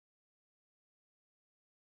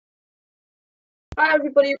Hi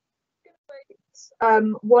everybody.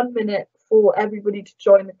 1 minute for everybody to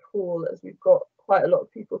join the call as we've got quite a lot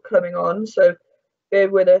of people coming on, so bear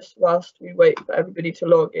with us whilst we wait for everybody to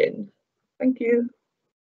log in. Thank you.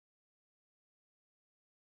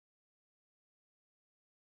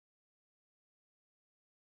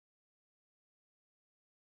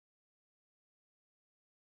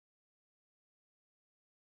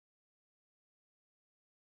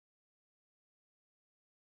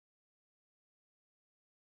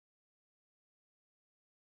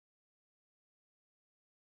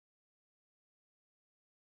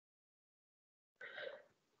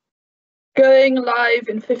 Going live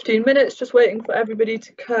in 15 minutes, just waiting for everybody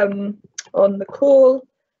to come on the call.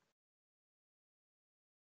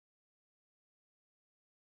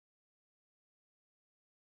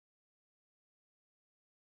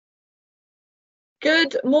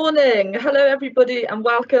 Good morning. Hello everybody and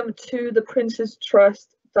welcome to the Prince's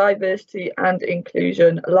Trust Diversity and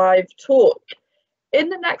Inclusion live talk. In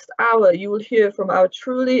the next hour, you will hear from our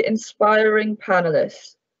truly inspiring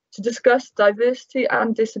panelists to discuss diversity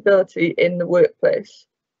and disability in the workplace.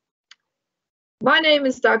 My name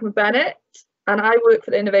is Dagmar Bennett and I work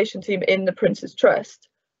for the innovation team in the Prince's Trust.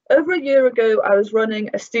 Over a year ago, I was running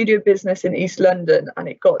a studio business in East London and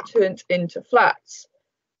it got turned into flats.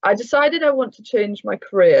 I decided I want to change my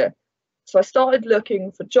career, so I started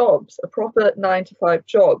looking for jobs, a proper 9-to-5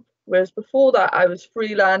 job, whereas before that I was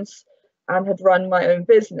freelance and had run my own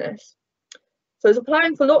business. So I was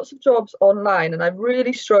applying for lots of jobs online and I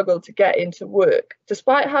really struggled to get into work.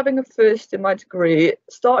 Despite having a first in my degree,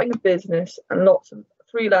 starting a business and lots of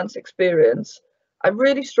freelance experience, I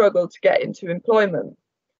really struggled to get into employment.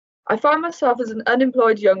 I found myself as an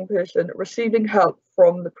unemployed young person receiving help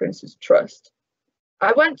from the Prince's Trust.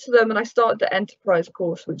 I went to them and I started the Enterprise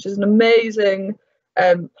course, which is an amazing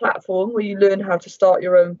platform where you learn how to start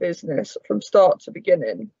your own business from start to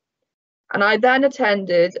beginning. And I then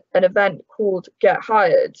attended an event called Get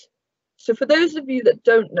Hired. So for those of you that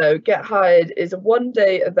don't know, Get Hired is a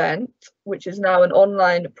one-day event, which is now an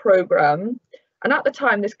online program. And at the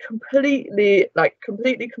time, this completely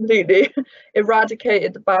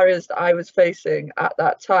eradicated the barriers that I was facing at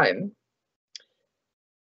that time.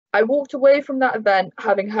 I walked away from that event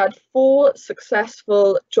having had four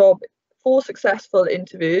successful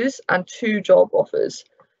interviews and 2 job offers.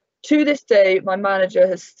 To this day, my manager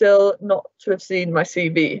has still not to have seen my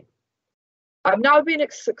CV. I've now been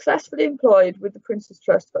successfully employed with the Prince's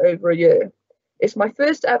Trust for over a year. It's my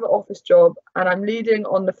first ever office job and I'm leading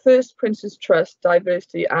on the first Prince's Trust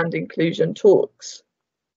Diversity and Inclusion talks.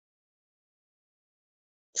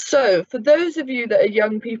 So for those of you that are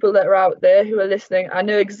young people that are out there who are listening, I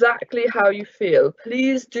know exactly how you feel.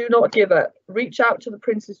 Please do not give up. Reach out to the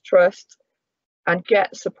Prince's Trust and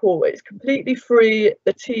get support. It's completely free.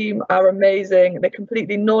 The team are amazing. They're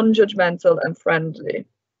completely non-judgmental and friendly.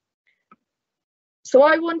 So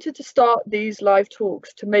I wanted to start these live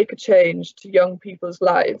talks to make a change to young people's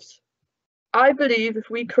lives. I believe if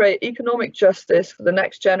we create economic justice for the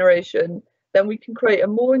next generation, then we can create a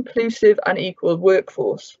more inclusive and equal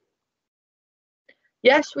workforce.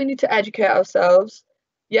 Yes, we need to educate ourselves.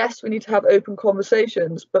 Yes, we need to have open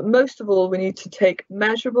conversations, but most of all, we need to take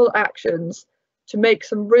measurable actions to make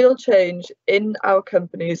some real change in our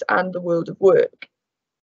companies and the world of work.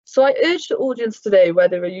 So I urge the audience today,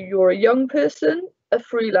 whether you're a young person, a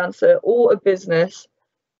freelancer, or a business,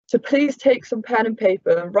 to please take some pen and paper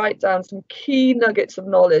and write down some key nuggets of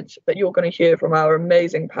knowledge that you're going to hear from our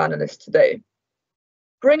amazing panelists today.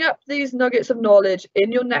 Bring up these nuggets of knowledge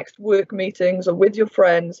in your next work meetings or with your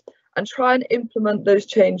friends and try and implement those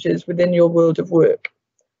changes within your world of work.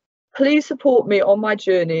 Please support me on my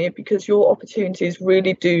journey because your opportunities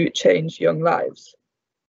really do change young lives.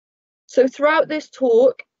 So throughout this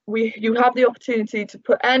talk, you have the opportunity to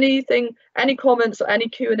put any comments or any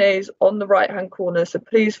Q&As on the right-hand corner, so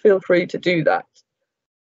please feel free to do that.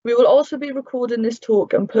 We will also be recording this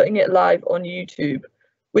talk and putting it live on YouTube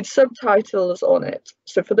with subtitles on it.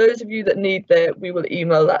 So for those of you that need that, we will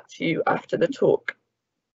email that to you after the talk.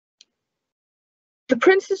 The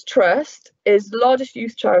Prince's Trust is the largest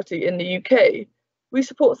youth charity in the UK. We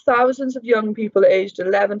support thousands of young people aged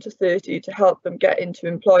 11 to 30 to help them get into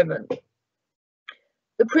employment.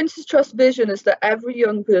 The Prince's Trust vision is that every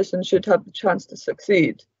young person should have the chance to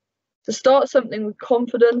succeed, to start something with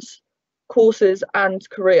confidence, courses and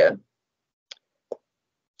career.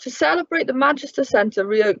 To celebrate the Manchester Centre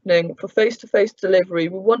reopening for face-to-face delivery,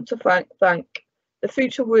 we want to thank the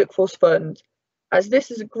Future Workforce Fund, as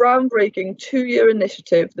this is a groundbreaking 2-year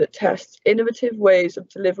initiative that tests innovative ways of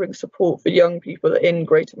delivering support for young people in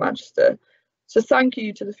Greater Manchester. So thank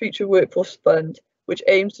you to the Future Workforce Fund which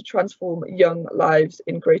aims to transform young lives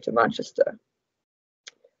in Greater Manchester.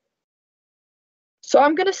 So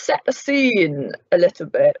I'm going to set the scene a little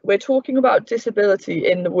bit. We're talking about disability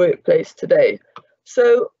in the workplace today.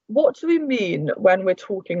 So what do we mean when we're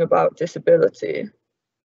talking about disability?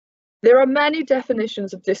 There are many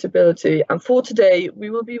definitions of disability, and for today we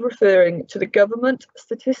will be referring to the Government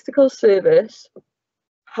Statistical Service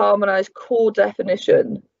Harmonised Core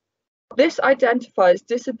Definition. This identifies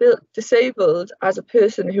disabled as a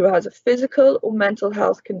person who has a physical or mental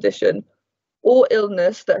health condition or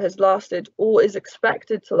illness that has lasted or is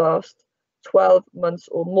expected to last 12 months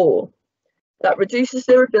or more, that reduces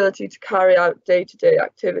their ability to carry out day-to-day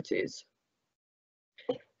activities.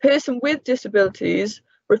 Person with disabilities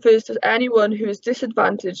refers to anyone who is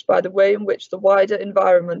disadvantaged by the way in which the wider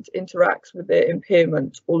environment interacts with their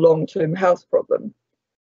impairment or long-term health problem.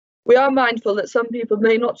 We are mindful that some people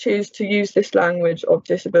may not choose to use this language of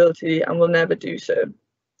disability and will never do so.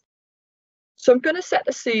 So I'm going to set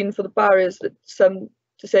the scene for the barriers that some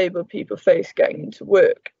disabled people face getting into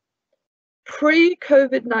work.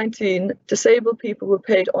 Pre-COVID-19, disabled people were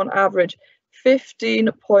paid on average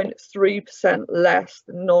 15.3% less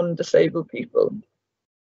than non-disabled people.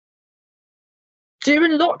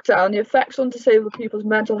 During lockdown, the effects on disabled people's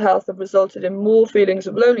mental health have resulted in more feelings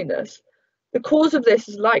of loneliness. The cause of this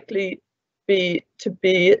is likely to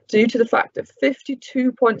be due to the fact that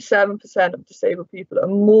 52.7% of disabled people are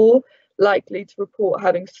more likely to report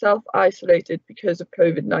having self-isolated because of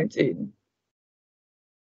COVID-19.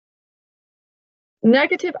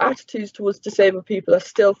 Negative attitudes towards disabled people are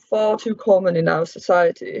still far too common in our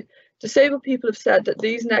society. Disabled people have said that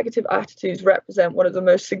these negative attitudes represent one of the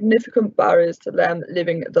most significant barriers to them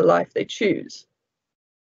living the life they choose.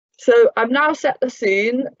 So I've now set the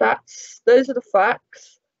scene. Those are the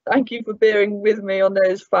facts. Thank you for bearing with me on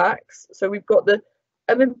those facts. So we've got the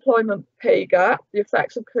unemployment pay gap, the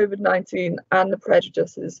effects of COVID-19, and the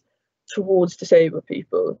prejudices towards disabled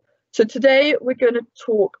people. So today we're going to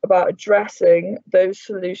talk about addressing those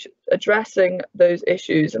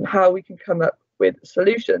issues and how we can come up with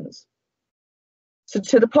solutions. So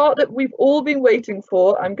to the part that we've all been waiting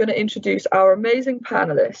for, I'm going to introduce our amazing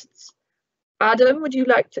panelists. Adam, would you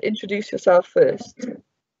like to introduce yourself first?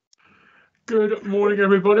 Good morning,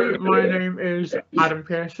 everybody. My name is Adam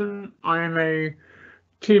Pearson. I am a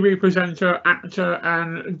TV presenter, actor,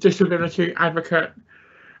 and disability advocate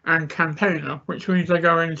and campaigner, which means I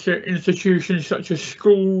go into institutions such as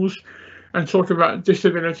schools and talk about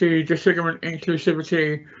disability, disfigurement,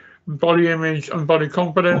 inclusivity, body image, and body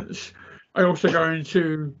confidence. I also go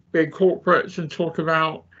into big corporates and talk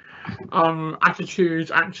about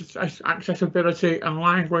attitudes, accessibility, and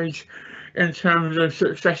language in terms of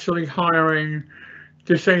successfully hiring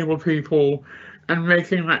disabled people and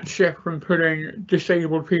making that shift from putting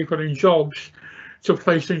disabled people in jobs to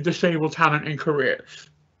placing disabled talent in careers.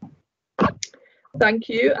 Thank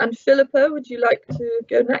you. And Philippa, would you like to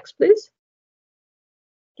go next, please?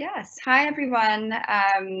 Yes, hi everyone.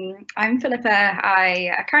 I'm Philippa.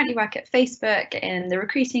 I currently work at Facebook in the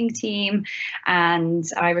recruiting team, and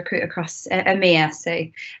I recruit across EMEA, so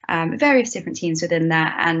various different teams within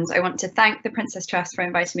that. And I want to thank the Princess Trust for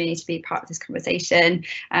inviting me to be part of this conversation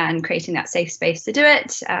and creating that safe space to do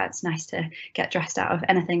it. It's nice to get dressed out of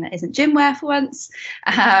anything that isn't gym wear for once,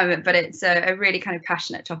 but it's a really kind of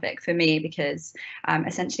passionate topic for me because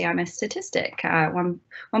essentially I'm a statistic.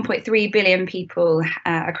 1.3 billion people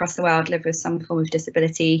across the world live with some form of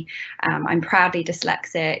disability. I'm proudly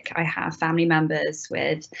dyslexic. I have family members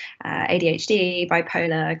with ADHD,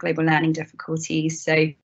 bipolar, global learning difficulties. So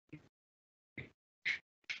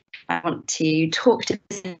I want to talk to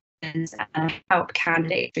and help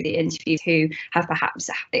candidates through the interviews who have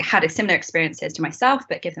perhaps had similar experiences to myself,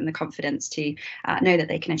 but give them the confidence to know that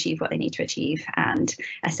they can achieve what they need to achieve. And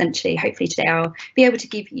essentially, hopefully today I'll be able to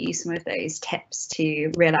give you some of those tips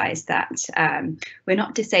to realise that we're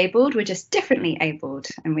not disabled, we're just differently abled,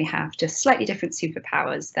 and we have just slightly different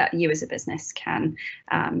superpowers that you as a business can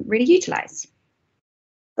really utilise.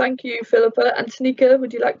 Thank you, Philippa. And Tenika,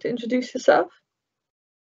 would you like to introduce yourself?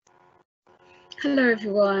 Hello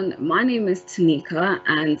everyone, my name is Tenika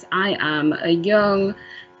and I am a young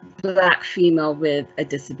Black female with a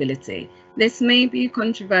disability. This may be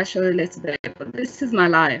controversial a little bit, but this is my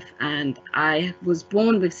life, and I was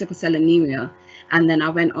born with sickle cell anemia, and then I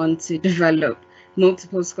went on to develop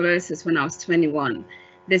multiple sclerosis when I was 21.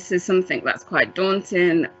 This is something that's quite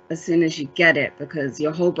daunting as soon as you get it because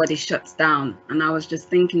your whole body shuts down, and I was just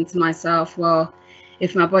thinking to myself, well,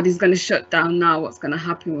 if my body's going to shut down now, what's going to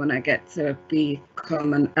happen when I get to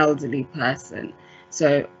become an elderly person?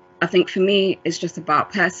 So I think for me, it's just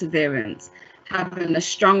about perseverance, having a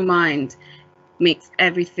strong mind, makes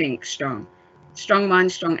everything strong. Strong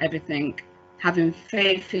mind, strong everything. Having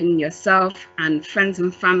faith in yourself and friends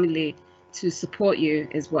and family to support you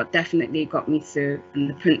is what definitely got me through, and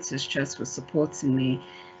the Prince's Trust was supporting me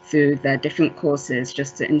through their different courses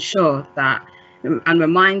just to ensure that, and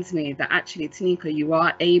reminds me that actually, Tenika,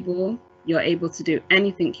 you're able to do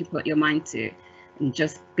anything you put your mind to, and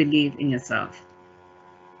just believe in yourself.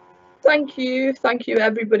 Thank you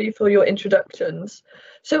everybody for your introductions.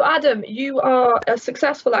 So Adam, you are a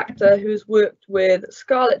successful actor who's worked with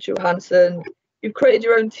Scarlett Johansson. You've created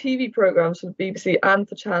your own TV programmes for the BBC and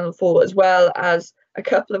for Channel 4, as well as a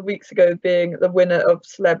couple of weeks ago being the winner of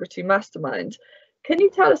Celebrity Mastermind. Can you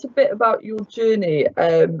tell us a bit about your journey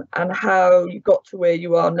and how you got to where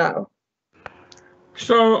you are now?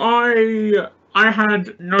 So I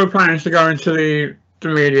had no plans to go into the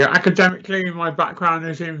media. Academically, my background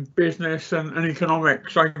is in business and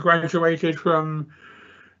economics. I graduated from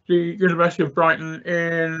the University of Brighton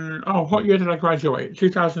in, what year did I graduate?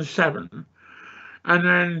 2007. And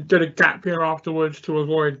then did a gap year afterwards to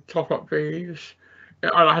avoid top-up fees.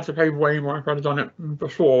 I had to pay way more if I'd done it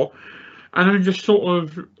before. And then just sort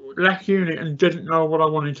of left uni and didn't know what I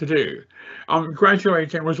wanted to do.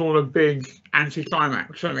 Graduating was all a big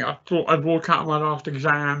anti-climax for me. I thought I'd walk out of my last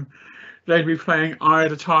exam, they'd be playing Eye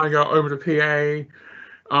of the Tiger over the PA,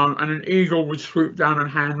 and an eagle would swoop down and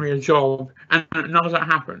hand me a job, and none of that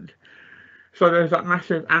happened. So there's that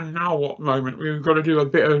massive and now what moment. We've got to do a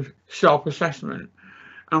bit of self-assessment,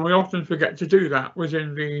 and we often forget to do that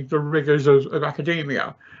within the rigors of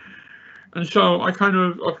academia. And so I kind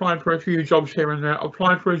of applied for a few jobs here and there,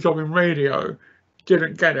 applied for a job in radio,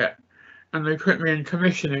 didn't get it, and they put me in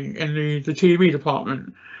commissioning in the TV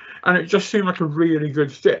department, and it just seemed like a really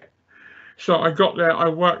good fit. So I got there, I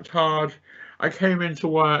worked hard, I came into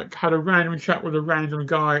work, had a random chat with a random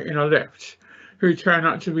guy in a lift who turned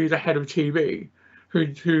out to be the head of TV,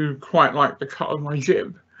 who quite liked the cut of my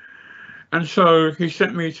jib. And so he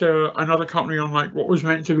sent me to another company on like what was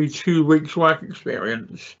meant to be 2 weeks work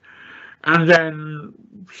experience. And then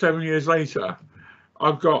 7 years later,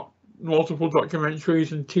 I've got multiple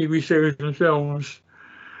documentaries and TV series and films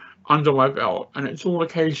under my belt. And it's all a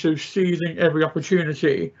case of seizing every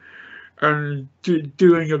opportunity and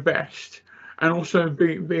doing your best, and also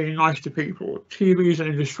being nice to people. TV is an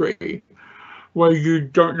industry where you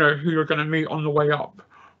don't know who you're going to meet on the way up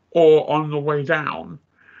or on the way down.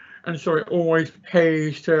 And so it always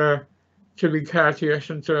pays to be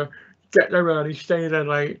courteous and to get there early, stay there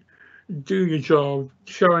late, do your job,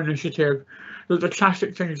 show initiative. The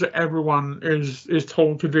classic things that everyone is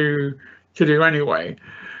told to do anyway.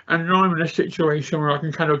 And now I'm in a situation where I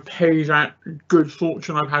can kind of pay that good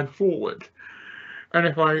fortune I've had forward. And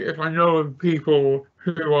if I know of people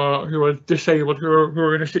who are disabled, who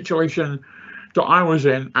are in a situation that I was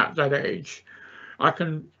in at that age, I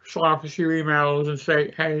can fire off a few emails and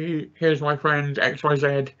say, hey, here's my friend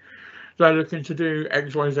XYZ. They're looking to do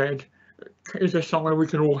XYZ. Is there somewhere we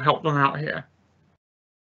can all help them out here?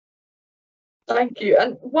 Thank you.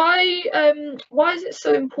 And why is it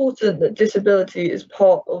so important that disability is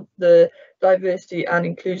part of the diversity and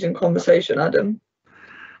inclusion conversation, Adam?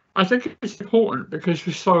 I think it's important because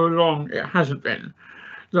for so long it hasn't been.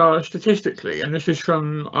 Statistically, and this is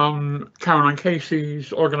from Caroline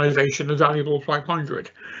Casey's organisation, the Valuable 500,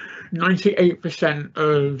 98%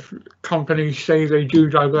 of companies say they do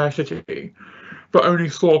diversity, but only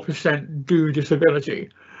 4% do disability.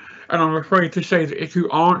 And I'm afraid to say that if you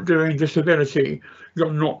aren't doing disability,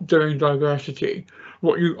 you're not doing diversity.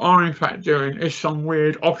 What you are in fact doing is some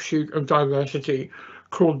weird offshoot of diversity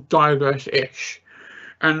called diverse-ish.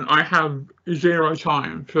 And I have zero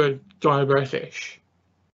time for diverse-ish.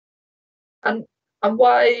 And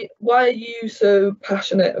why are you so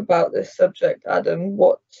passionate about this subject, Adam?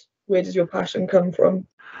 Where does your passion come from?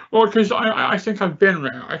 Well, because I think I've been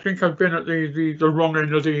there. I think I've been at the wrong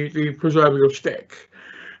end of the proverbial stick.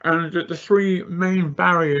 And the three main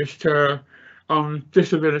barriers to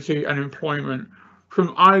disability and employment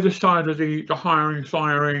from either side of the hiring,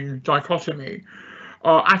 firing dichotomy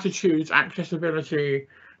are attitudes, accessibility,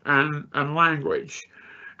 and language.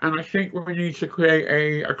 And I think we need to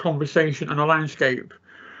create a conversation and a landscape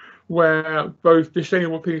where both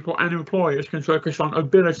disabled people and employers can focus on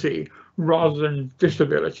ability rather than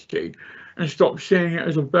disability, and stop seeing it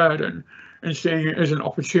as a burden and seeing it as an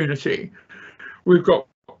opportunity. We've got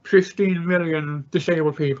 15 million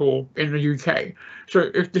disabled people in the UK. So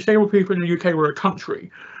if disabled people in the UK were a country,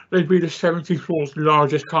 they'd be the 74th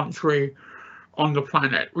largest country on the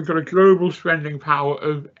planet. We've got a global spending power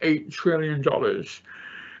of $8 trillion.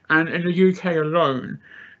 And in the UK alone,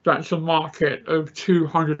 that's a market of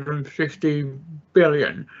 250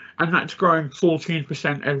 billion, and that's growing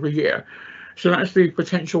 14% every year. So that's the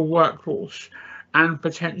potential workforce and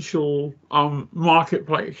potential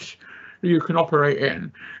marketplace you can operate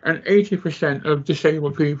in. And 80% of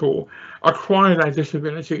disabled people acquire their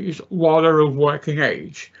disabilities while they're of working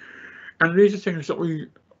age. And these are things that we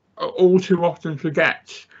all too often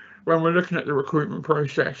forget when we're looking at the recruitment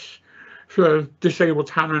process for disabled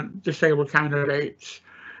talent, disabled candidates.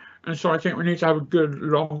 And so I think we need to have a good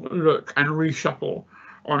long look and reshuffle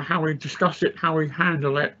on how we discuss it, how we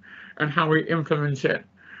handle it, and how we implement it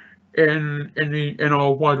in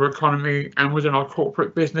our wider economy and within our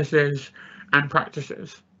corporate businesses and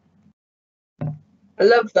practices. I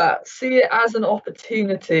love that. See it as an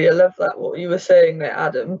opportunity. I love that, what you were saying there,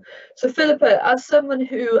 Adam. So Philippa, as someone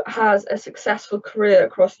who has a successful career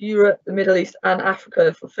across Europe, the Middle East and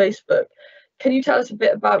Africa for Facebook, can you tell us a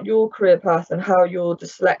bit about your career path and how your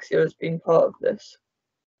dyslexia has been part of this?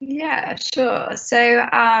 Yeah, sure. So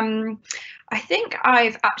I think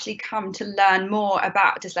I've actually come to learn more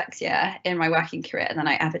about dyslexia in my working career than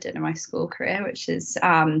I ever did in my school career, which has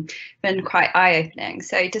been quite eye-opening.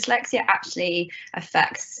 So dyslexia actually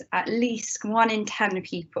affects at least 1 in 10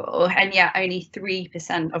 people, and yet only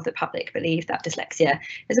 3% of the public believe that dyslexia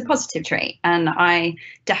is a positive trait. And I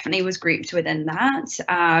definitely was grouped within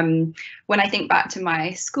that. When I think back to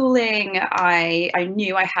my schooling, I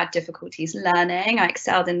knew I had difficulties learning. I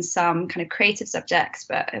excelled in some kind of creative subjects,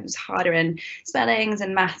 but it was harder in spellings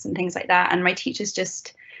and maths and things like that. And my teachers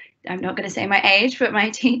just, I'm not going to say my age, but my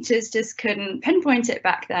teachers just couldn't pinpoint it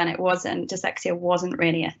back then. Dyslexia wasn't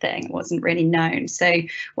really a thing. It wasn't really known. So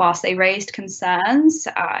whilst they raised concerns,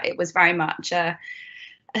 it was very much a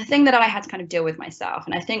thing that I had to kind of deal with myself.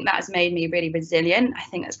 And I think that has made me really resilient. I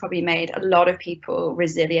think that's probably made a lot of people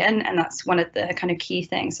resilient. And that's one of the kind of key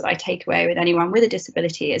things that I take away with anyone with a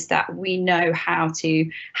disability, is that we know how to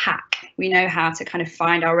hack. We know how to kind of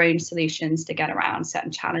find our own solutions to get around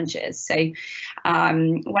certain challenges. So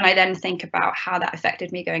when I then think about how that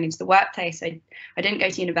affected me going into the workplace, I didn't go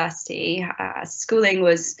to university. Schooling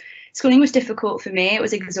was difficult for me. It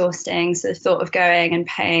was exhausting. So the thought of going and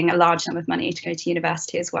paying a large sum of money to go to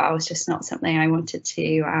university as well was just not something I wanted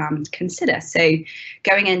to consider. So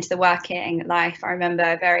going into the working life, I remember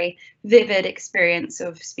a very vivid experience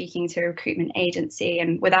of speaking to a recruitment agency,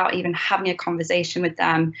 and without even having a conversation with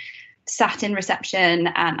them, sat in reception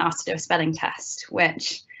and asked to do a spelling test,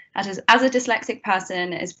 which as a dyslexic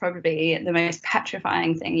person is probably the most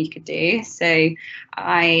petrifying thing you could do. So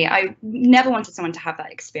I never wanted someone to have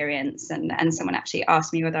that experience, and someone actually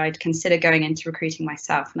asked me whether I'd consider going into recruiting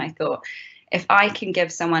myself. And I thought, if I can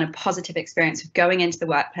give someone a positive experience of going into the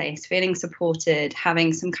workplace, feeling supported,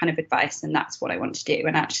 having some kind of advice, then that's what I want to do.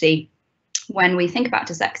 And actually, when we think about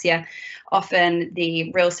dyslexia, often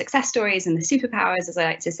the real success stories and the superpowers, as I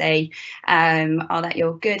like to say, are that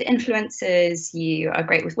you're good influencers, you are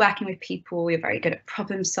great with working with people, you're very good at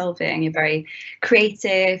problem solving, you're very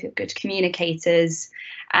creative, you're good communicators.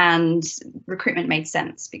 And recruitment made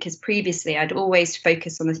sense because previously I'd always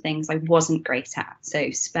focus on the things I wasn't great at. So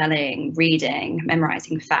spelling, reading,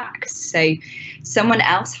 memorizing facts. So someone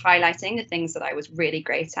else highlighting the things that I was really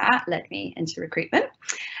great at led me into recruitment.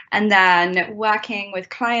 And then working with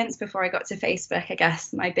clients before I got to Facebook, I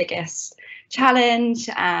guess my biggest challenge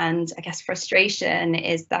and I guess frustration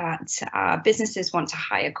is that businesses want to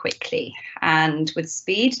hire quickly, and with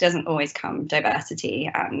speed doesn't always come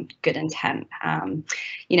diversity and good intent.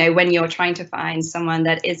 You know, when you're trying to find someone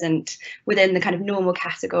that isn't within the kind of normal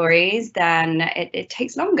categories, then it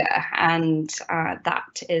takes longer, and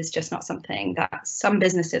that is just not something that some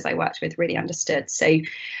businesses I worked with really understood. So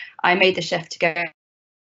I made the shift to go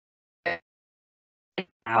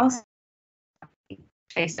in-house.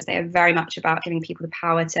 They are very much about giving people the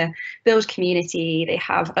power to build community. They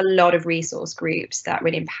have a lot of resource groups that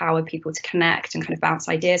really empower people to connect and kind of bounce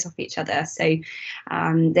ideas off each other. So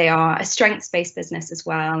they are a strengths-based business as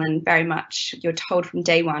well, and very much you're told from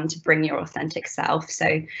day one to bring your authentic self.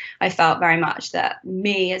 So I felt very much that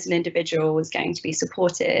me as an individual was going to be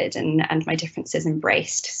supported and my differences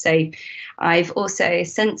embraced. So I've also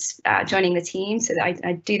since joining the team, so that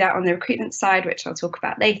I do that on the recruitment side, which I'll talk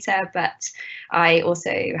about later, but I also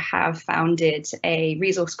have founded a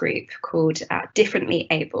resource group called Differently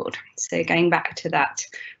Abled. So going back to that,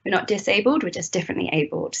 we're not disabled, we're just differently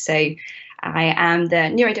abled. So I am the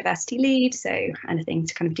neurodiversity lead, so anything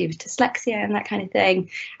to kind of do with dyslexia and that kind of thing.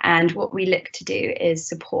 And what we look to do is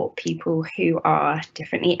support people who are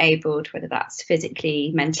differently abled, whether that's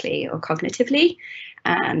physically, mentally, or cognitively,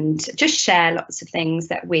 and just share lots of things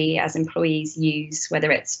that we as employees use, whether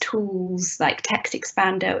it's tools like Text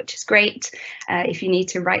Expander, which is great if you need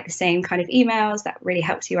to write the same kind of emails, that really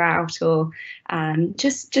helps you out, or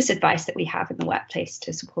just advice that we have in the workplace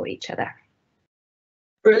to support each other.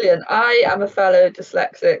 Brilliant. I am a fellow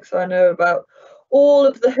dyslexic, so I know about all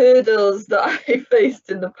of the hurdles that I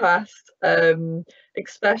faced in the past,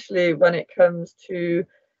 especially when it comes to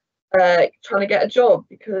trying to get a job,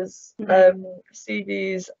 because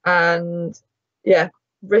CVs and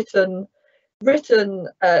written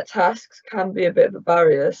tasks can be a bit of a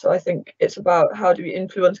barrier. So I think it's about how do we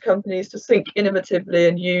influence companies to think innovatively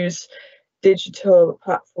and use digital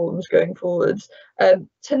platforms going forwards.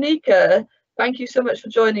 Tenika, thank you so much for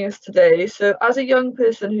joining us today. So as a young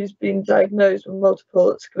person who's been diagnosed with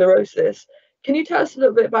multiple sclerosis, can you tell us a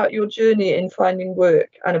little bit about your journey in finding work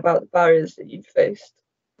and about the barriers that you've faced?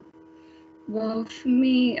 Well, for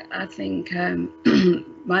me, I think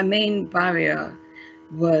my main barrier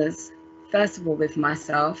was, first of all, with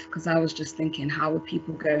myself, because I was just thinking, how are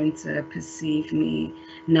people going to perceive me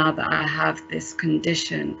now that I have this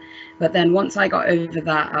condition? But then once I got over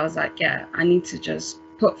that, I was like, yeah, I need to just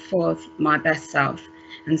put forth my best self.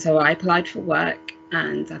 And so I applied for work,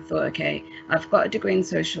 and I thought, okay, I've got a degree in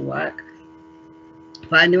social work,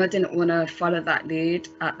 but I knew I didn't want to follow that lead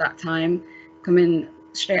at that time. Coming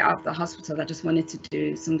straight out of the hospital, I just wanted to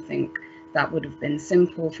do something that would have been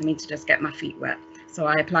simple for me to just get my feet wet. So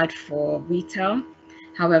I applied for retail.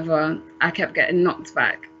 However, I kept getting knocked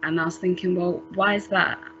back, and I was thinking, well, why is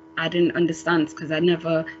that? I didn't understand, because I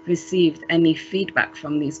never received any feedback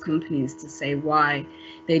from these companies to say why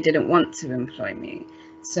they didn't want to employ me.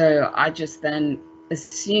 So I just then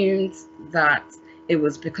assumed that it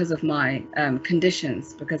was because of my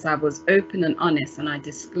conditions, because I was open and honest and I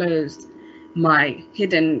disclosed my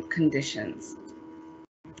hidden conditions.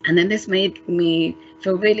 And then this made me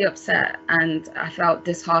feel really upset, and I felt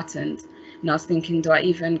disheartened. And I was thinking, do I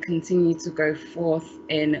even continue to go forth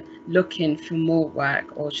in looking for more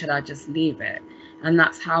work, or should I just leave it? And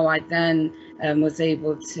that's how I then was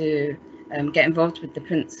able to get involved with the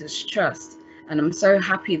Prince's Trust. And I'm so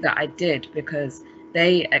happy that I did, because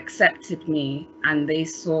they accepted me and they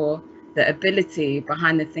saw the ability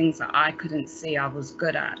behind the things that I couldn't see I was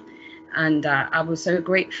good at. And I was so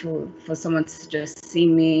grateful for someone to just see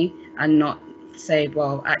me and not say,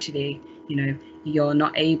 well, actually, you know, you're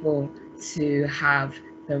not able to have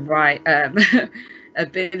the right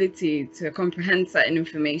ability to comprehend certain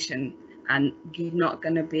information, and you're not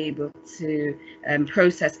going to be able to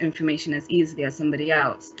process information as easily as somebody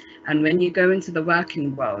else. And when you go into the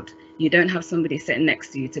working world, you don't have somebody sitting next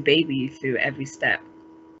to you to baby you through every step.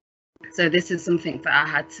 So this is something that I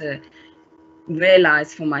had to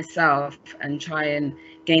realize for myself and try and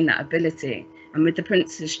gain that ability. And with the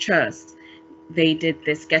Prince's Trust, they did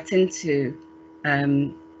this get into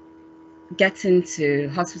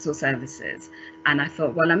hospital services, and I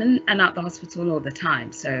thought, well, I'm in and out the hospital all the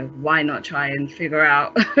time, so why not try and figure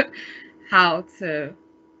out how to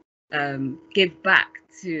give back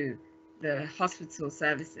to the hospital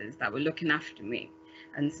services that were looking after me.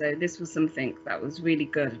 And so this was something that was really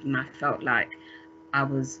good, and I felt like I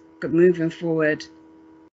was moving forward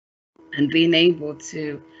and being able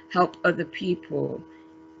to help other people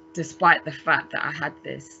despite the fact that I had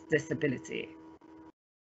this disability.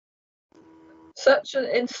 Such an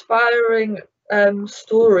inspiring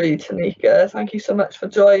story, Tenika. Thank you so much for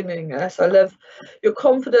joining us. I love your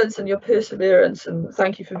confidence and your perseverance, and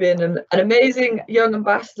thank you for being an amazing young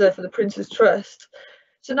ambassador for the Prince's Trust.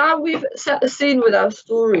 So now we've set the scene with our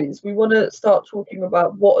stories, we want to start talking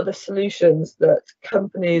about what are the solutions that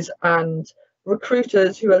companies and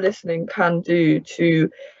recruiters who are listening can do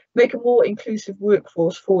to make a more inclusive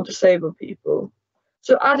workforce for disabled people.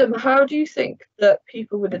 So Adam, how do you think that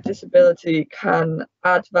people with a disability can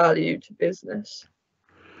add value to business?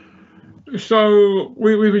 So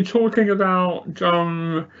we've been talking about,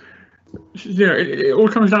 it all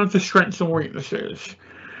comes down to strengths and weaknesses.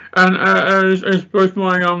 And as both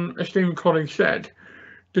my esteemed colleagues said,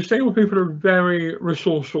 disabled people are very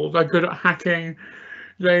resourceful. They're good at hacking.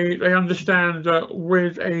 They understand that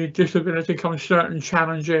with a disability comes certain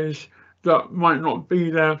challenges that might not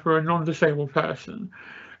be there for a non-disabled person.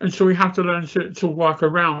 And so we have to learn to work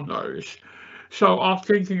around those. So our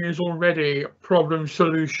thinking is already problem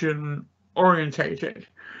solution orientated.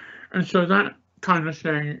 And so that kind of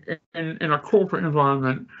thing in a corporate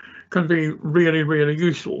environment can be really, really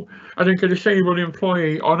useful. I think a disabled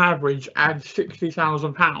employee on average adds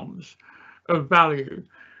 £60,000 of value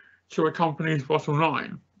to a company's bottom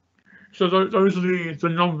line. So those are the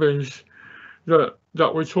numbers that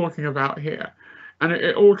we're talking about here. And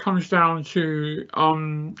it all comes down to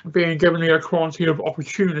being given the equality of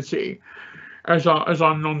opportunity as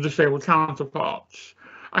our non-disabled counterparts.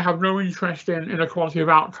 I have no interest in equality of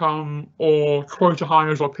outcome or quota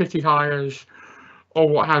hires or pity hires or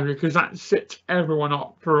what have you, because that sets everyone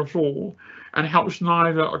up for a fall and helps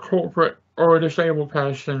neither a corporate or a disabled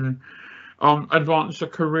person advance a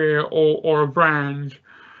career or a brand,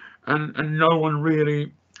 and no one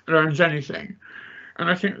really learns anything. And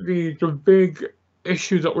I think the big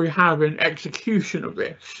issue that we have in execution of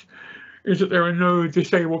this is that there are no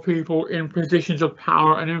disabled people in positions of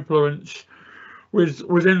power and influence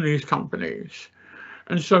within these companies.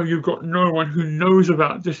 And so you've got no one who knows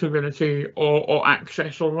about disability or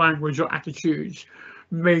access or language or attitudes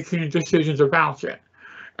making decisions about it.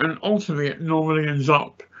 And ultimately, it normally ends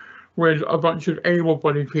up with a bunch of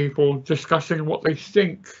able-bodied people discussing what they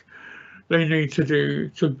think they need to do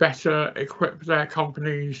to better equip their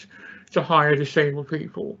companies to hire disabled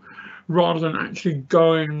people, rather than actually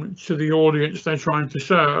going to the audience they're trying to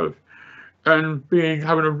serve and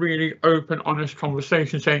having a really open, honest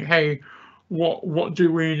conversation, saying, hey, what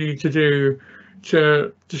do we need to do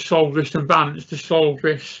to solve this imbalance, to solve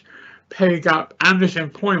this pay gap and this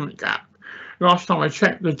employment gap? Last time I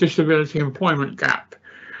checked the disability employment gap,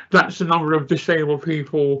 that's the number of disabled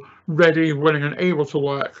people ready, willing and able to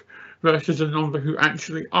work versus the number who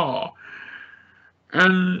actually are.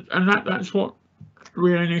 And that's what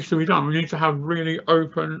really needs to be done. We need to have really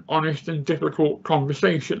open, honest and difficult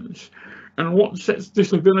conversations. And what sets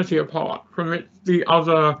disability apart from the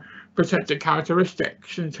other protected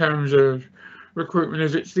characteristics in terms of recruitment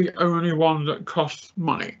is it's the only one that costs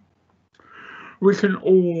money. We can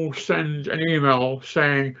all send an email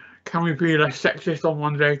saying, can we be less sexist on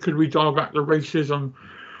one day? Could we dial back the racism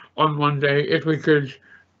on one day? If we could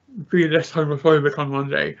be less homophobic on one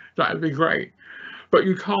day, that would be great. But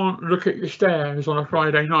you can't look at your stairs on a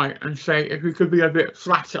Friday night and say, if we could be a bit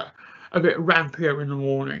flatter, a bit rampier in the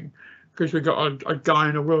morning, because we've got a guy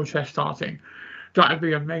in a wheelchair starting, that would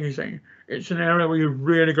be amazing. It's an area where you've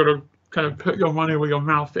really got to kind of put your money where your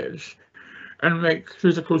mouth is and make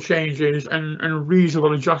physical changes and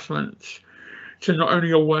reasonable adjustments to not only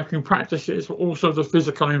your working practices, but also the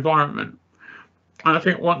physical environment. And I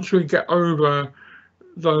think once we get over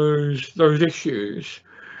those issues,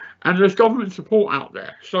 and there's government support out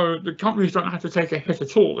there, so the companies don't have to take a hit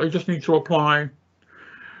at all. They just need to apply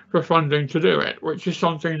for funding to do it, which is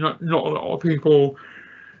something that not a lot of people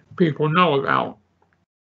know about.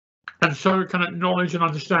 And so kind of knowledge and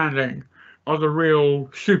understanding are the real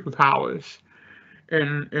superpowers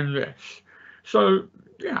in this. So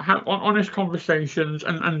yeah, have honest conversations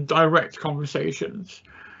and direct conversations.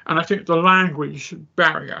 And I think the language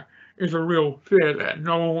barrier is a real fear there.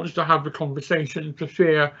 No one wants to have the conversation for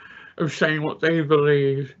fear of saying what they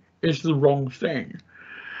believe is the wrong thing.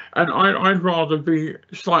 And I'd rather be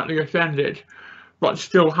slightly offended, but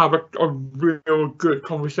still have a real good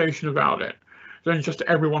conversation about it, than just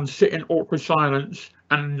everyone sit in awkward silence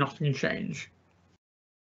and nothing change.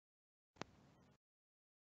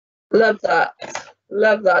 Love that.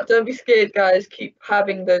 Love that. Don't be scared, guys. Keep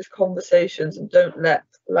having those conversations and don't let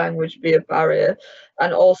language be a barrier.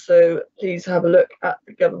 And also, please have a look at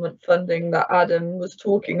the government funding that Adam was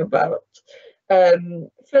talking about.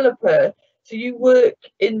 Philippa, so you work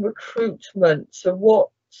in recruitment. So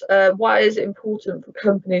why is it important for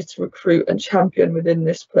companies to recruit and champion within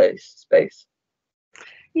this space?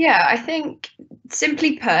 Yeah, I think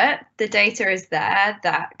simply put, the data is there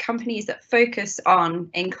that companies that focus on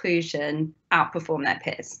inclusion outperform their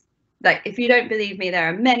peers. Like, if you don't believe me, there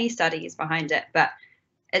are many studies behind it, but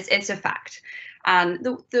it's a fact. And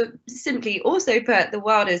the simply also put, the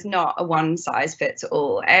world is not a one size fits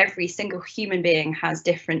all. Every single human being has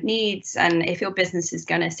different needs. And if your business is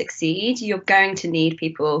going to succeed, you're going to need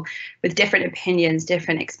people with different opinions,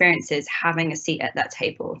 different experiences, having a seat at that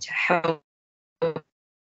table to help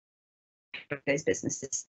those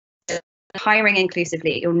businesses. Hiring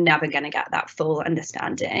inclusively, you're never going to get that full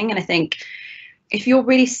understanding. And I think if you're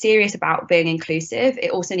really serious about being inclusive,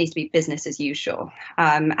 it also needs to be business as usual.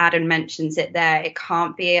 Adam mentions it there. It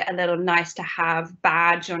can't be a little nice to have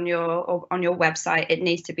badge on your website. It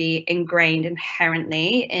needs to be ingrained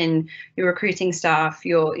inherently in your recruiting staff,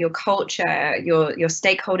 your culture, your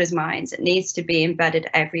stakeholders' minds. It needs to be embedded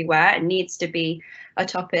everywhere. It needs to be a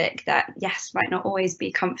topic that, yes, might not always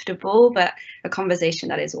be comfortable, but a conversation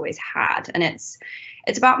that is always had. And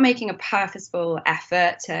it's about making a purposeful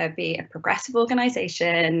effort to be a progressive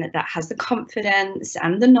organisation that has the confidence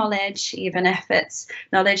and the knowledge, even if it's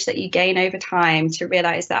knowledge that you gain over time, to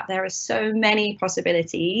realise that there are so many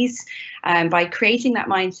possibilities. By creating that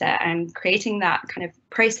mindset and creating that kind of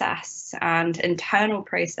process and internal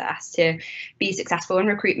process to be successful in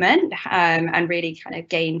recruitment, and really kind of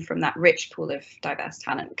gain from that rich pool of diverse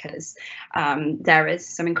talent, because there is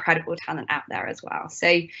some incredible talent out there as well. So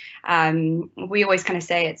we always kind of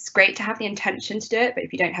say it's great to have the intention to do it, but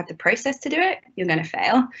if you don't have the process to do it, you're going to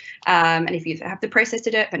fail. And if you have the process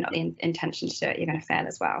to do it but not the intention to do it, you're going to fail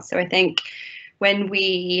as well. So I think when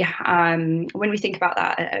we think about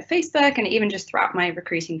that at Facebook, and even just throughout my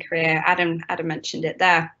recruiting career, Adam mentioned it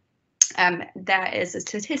there. There is a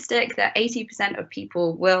statistic that 80% of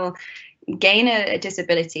people will gain a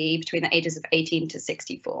disability between the ages of 18 to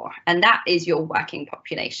 64, and that is your working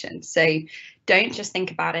population. So don't just think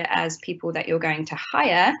about it as people that you're going to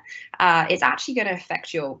hire. It's actually going to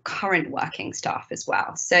affect your current working staff as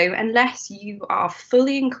well. So unless you are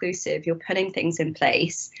fully inclusive, you're putting things in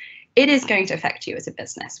place, it is going to affect you as a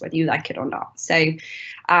business, whether you like it or not. So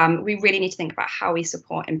we really need to think about how we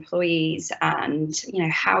support employees, and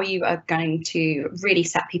how you are going to really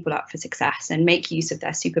set people up for success and make use of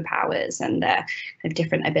their superpowers and their kind of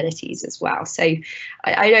different abilities as well. So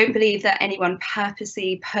I don't believe that anyone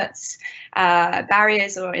purposely puts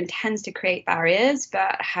barriers or intends to create barriers,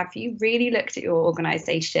 but have you really looked at your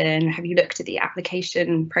organisation? Have you looked at the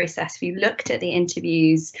application process? Have you looked at the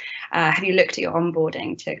interviews? Have you looked at your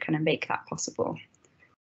onboarding to kind of make that possible?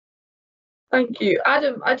 Thank you,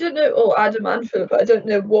 Adam. I don't know, or Adam and Philippa, I don't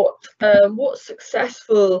know what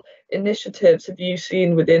successful initiatives have you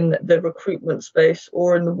seen within the recruitment space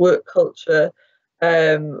or in the work culture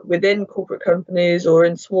within corporate companies or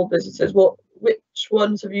in small businesses? Which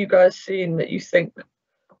ones have you guys seen that you think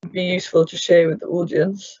would be useful to share with the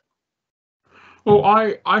audience? Well,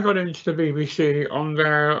 I got into the BBC on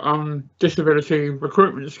their disability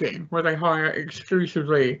recruitment scheme, where they hire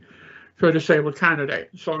exclusively for disabled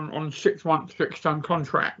candidates on 6-month fixed-term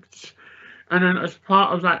contracts. And then as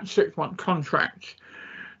part of that 6-month contract,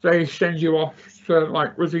 they send you off to,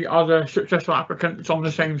 like, with the other successful applicants on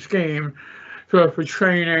the same scheme for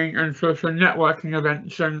training and for networking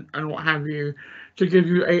events and what have you, to give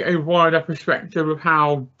you a wider perspective of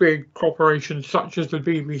how big corporations such as the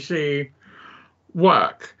BBC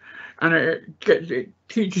work. And it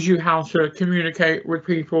teaches you how to communicate with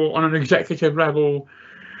people on an executive level,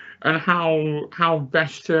 and how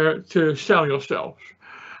best to sell yourself.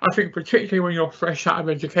 I think particularly when you're fresh out of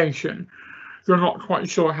education, you're not quite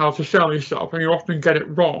sure how to sell yourself, and you often get it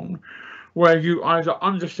wrong, where you either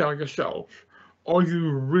undersell yourself or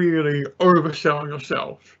you really oversell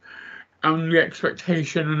yourself, and the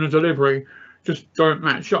expectation and the delivery just don't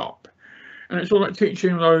match up. And it's all about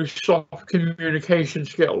teaching those soft communication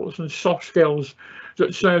skills and soft skills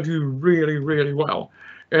that serve you really, really well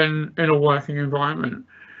in a working environment.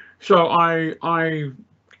 So I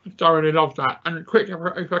thoroughly love that. And quickly,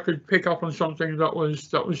 if I could pick up on something that was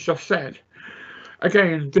just said.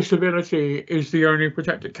 Again, disability is the only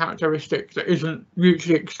protected characteristic that isn't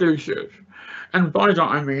mutually exclusive. And by that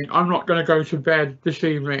I mean, I'm not going to go to bed this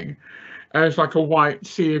evening as like a white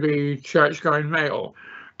CB church-going male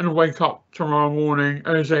and wake up tomorrow morning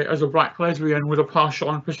as a black lesbian with a partial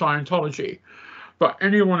on for Scientology. But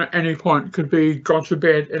anyone at any point could be, God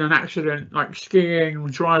forbid, in an accident, like skiing or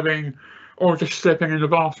driving or just slipping in the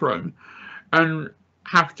bathroom, and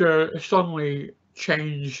have to suddenly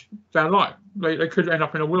change their life. They could end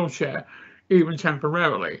up in a wheelchair, even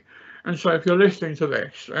temporarily. And so if you're listening to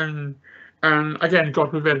this, and again,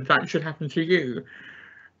 God forbid that should happen to you,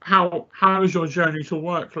 how does your journey to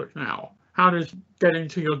work look now? How does getting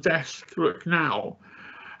to your desk look now?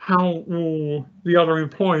 How will the other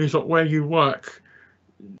employees at where you work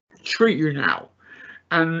treat you now?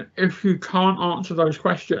 And if you can't answer those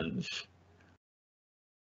questions,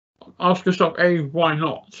 ask yourself, A, why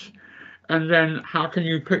not? And then how can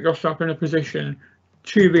you put yourself in a position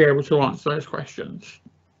to be able to answer those questions?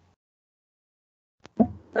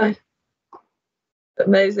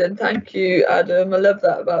 Amazing. Thank you, Adam. I love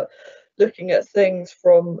that about looking at things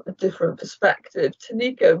from a different perspective.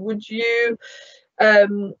 Tenika,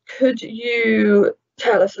 could you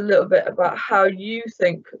tell us a little bit about how you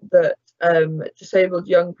think that disabled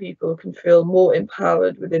young people can feel more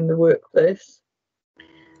empowered within the workplace?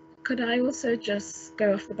 Could I also just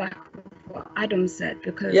go off the back of what Adam said,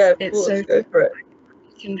 because it's so go for it.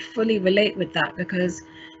 I can fully relate with that, because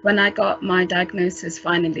when I got my diagnosis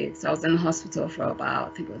finally, so I was in the hospital for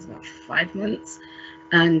about, I think it was about 5 months,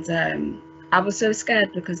 and I was so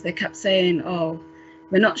scared because they kept saying, oh,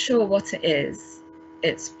 we're not sure what it is,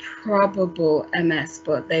 it's probable MS,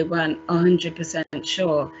 but they weren't 100%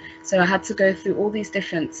 sure. So I had to go through all these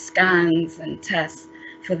different scans and tests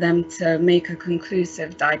for them to make a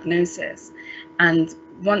conclusive diagnosis. And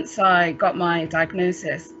once I got my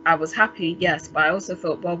diagnosis, I was happy, yes, but I also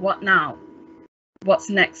thought, well, what now? What's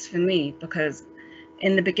next for me? Because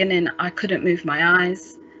in the beginning, I couldn't move my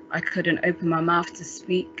eyes, I couldn't open my mouth to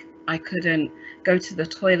speak, I couldn't go to the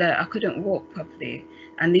toilet, I couldn't walk properly.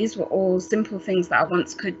 And these were all simple things that I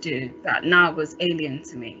once could do that now was alien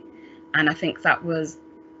to me. And I think that was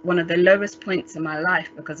one of the lowest points in my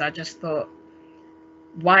life, because I just thought,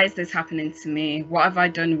 why is this happening to me? What have I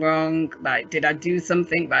done wrong? Like, did I do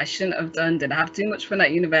something that I shouldn't have done? Did I have too much fun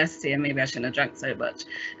at university? And maybe I shouldn't have drank so much.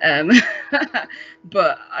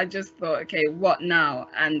 But I just thought, okay, what now?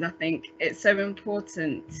 And I think it's so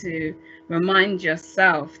important to remind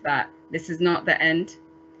yourself that this is not the end.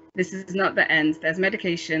 This is not the end. There's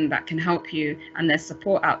medication that can help you, and there's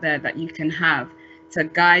support out there that you can have to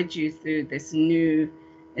guide you through this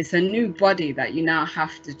it's a new body that you now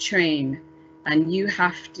have to train, and you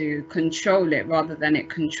have to control it rather than it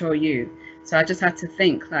control you. So I just had to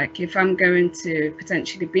think, like, if I'm going to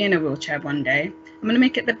potentially be in a wheelchair one day, I'm going to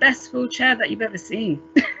make it the best wheelchair that you've ever seen.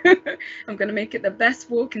 I'm going to make it the best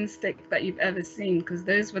walking stick that you've ever seen, because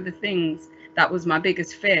those were the things that was my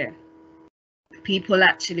biggest fear. People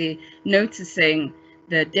actually noticing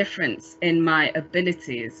the difference in my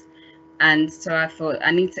abilities. And so I thought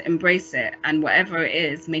I need to embrace it, and whatever it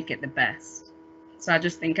is, make it the best. So I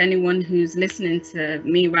just think anyone who's listening to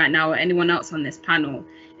me right now, or anyone else on this panel,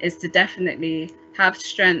 is to definitely have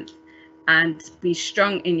strength and be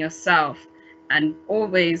strong in yourself, and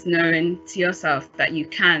always knowing to yourself that you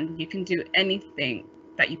can do anything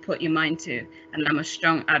that you put your mind to. And I'm a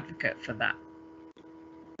strong advocate for that.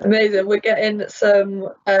 Amazing. We're getting some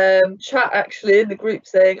chat actually in the group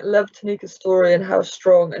saying, love Tenika's story and how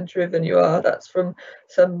strong and driven you are. That's from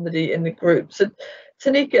somebody in the group. So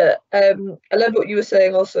Tenika, I love what you were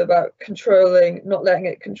saying also about controlling, not letting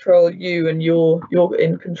it control you, and you're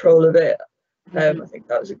in control of it. I think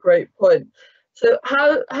that was a great point. So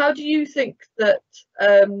how do you think that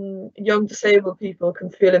young disabled people can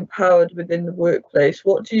feel empowered within the workplace?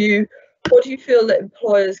 What do you feel that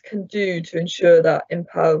employers can do to ensure that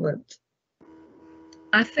empowerment?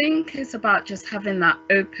 I think it's about just having that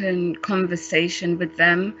open conversation with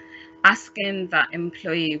them, asking that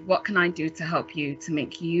employee, what can I do to help you to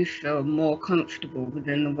make you feel more comfortable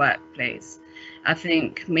within the workplace? I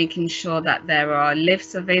think making sure that there are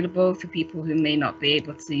lifts available for people who may not be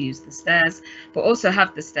able to use the stairs, but also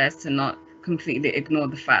have the stairs to not completely ignore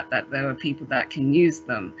the fact that there are people that can use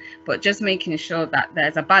them, but just making sure that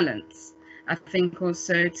there's a balance. I think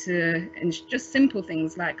also just simple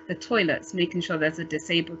things like the toilets, making sure there's a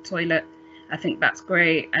disabled toilet. I think that's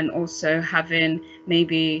great. And also having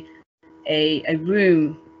maybe a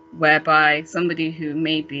room whereby somebody who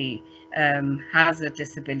maybe has a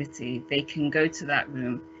disability, they can go to that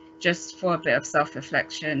room just for a bit of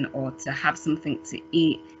self-reflection or to have something to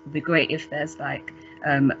eat. It'd be great if there's like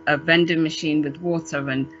a vending machine with water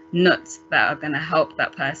and nuts that are going to help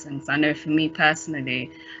that person. So I know for me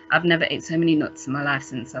personally, I've never ate so many nuts in my life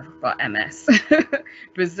since I've got MS.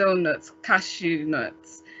 Brazil nuts, cashew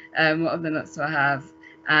nuts, what other nuts do I have?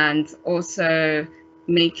 And also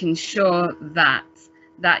making sure that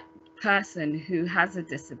that person who has a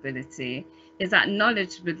disability is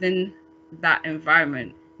acknowledged within that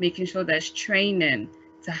environment, making sure there's training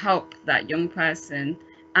to help that young person.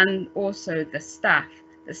 And also the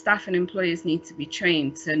staff and employees need to be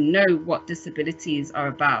trained to know what disabilities are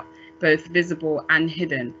about, both visible and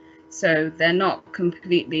hidden. So they're not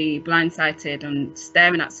completely blindsided and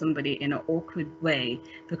staring at somebody in an awkward way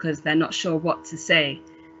because they're not sure what to say.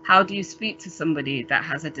 How do you speak to somebody that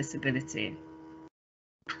has a disability?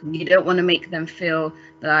 You don't want to make them feel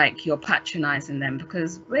like you're patronizing them,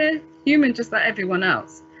 because we're human just like everyone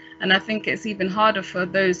else. And I think it's even harder for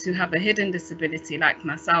those who have a hidden disability like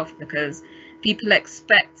myself, because people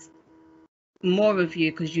expect more of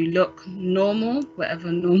you because you look normal,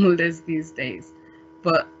 whatever normal is these days.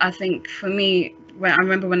 But I think for me, I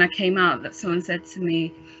remember when I came out that someone said to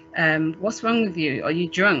me, what's wrong with you? Are you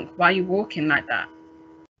drunk? Why are you walking like that?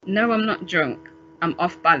 No, I'm not drunk. I'm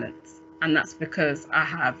off balance. And that's because I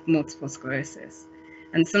have multiple sclerosis.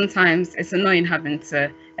 And sometimes it's annoying having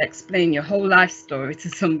to explain your whole life story to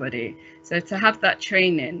somebody. So to have that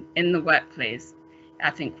training in the workplace,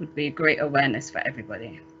 I think would be a great awareness for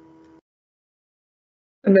everybody.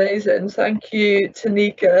 Amazing, thank you,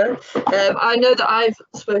 Tenika. I know that I've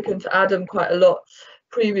spoken to Adam quite a lot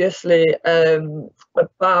previously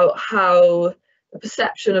about how the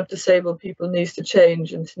perception of disabled people needs to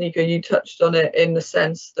change. And Tenika, you touched on it in the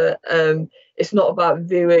sense that it's not about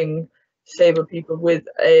viewing disabled people with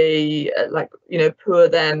a poor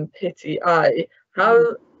them, pity eye.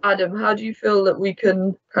 Adam, how do you feel that we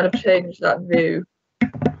can kind of change that view?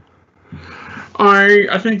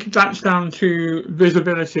 I think that's down to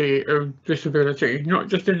visibility of disability, not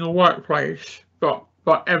just in the workplace, but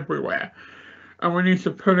everywhere. And we need to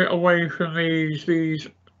put it away from these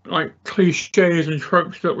like cliches and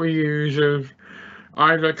tropes that we use of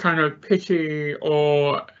either kind of pity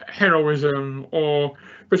or heroism, or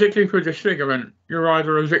particularly for disfigurement, you're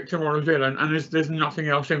either a victim or a villain, and there's nothing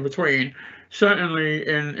else in between. Certainly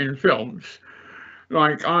in films.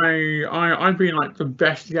 Like I've been like the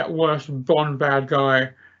best yet worst Bond bad guy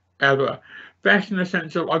ever. Best in the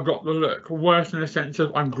sense of I've got the look, worst in the sense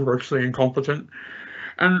of I'm grossly incompetent.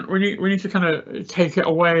 And we need to kind of take it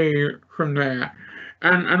away from there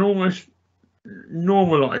and almost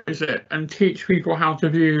normalize it and teach people how to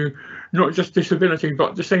view not just disability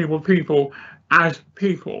but disabled people as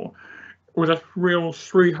people with a real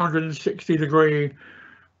 360-degree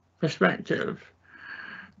perspective,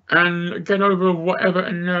 and get over whatever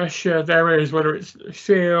inertia there is, whether it's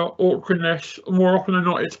fear, awkwardness. More often than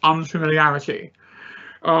not, it's unfamiliarity.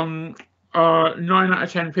 9 out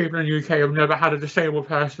of 10 people in the UK have never had a disabled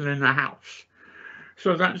person in their house.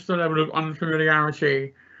 So that's the level of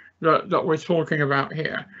unfamiliarity that we're talking about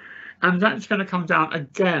here. And that's going to come down,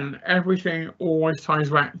 again, everything always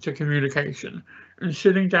ties back to communication and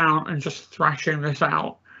sitting down and just thrashing this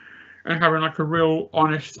out and having like a real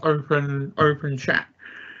honest, open chat.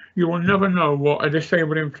 You will never know what a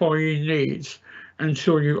disabled employee needs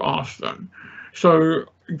until you ask them. So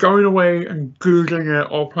going away and Googling it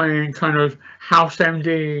or playing kind of House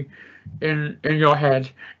MD in your head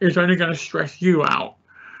is only going to stress you out,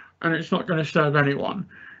 and it's not going to serve anyone.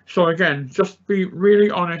 So again, just be really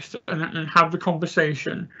honest and have the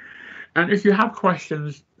conversation. And if you have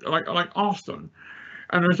questions, like ask them.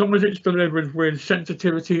 And as long as it's delivered with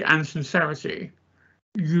sensitivity and sincerity,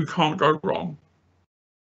 you can't go wrong.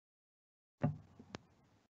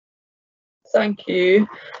 Thank you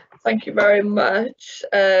very much.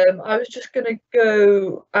 I was just going to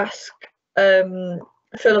go ask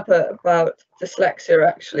Philippa about dyslexia,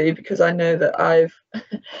 actually, because I know that I've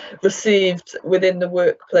received within the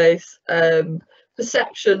workplace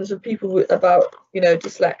perceptions of people about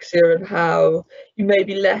dyslexia and how you may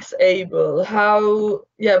be less able.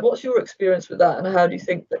 What's your experience with that, and how do you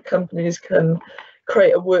think that companies can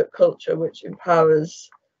create a work culture which empowers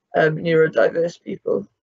neurodiverse people?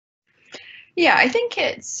 Yeah, I think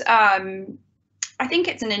it's an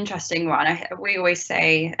interesting one. We always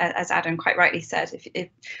say, as Adam quite rightly said, if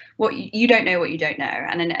what you don't know what you don't know,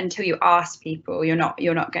 and until you ask people, you're not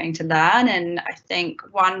going to learn. And I think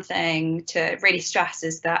one thing to really stress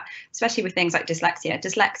is that, especially with things like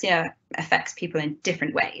dyslexia affects people in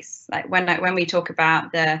different ways. Like when we talk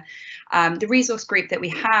about the resource group that we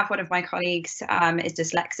have, one of my colleagues is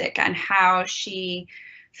dyslexic, and how she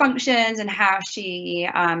functions and how she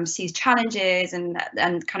sees challenges and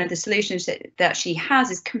kind of the solutions that she has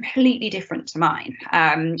is completely different to mine.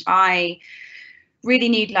 I really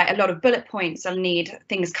need like a lot of bullet points. I need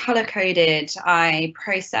things color coded. I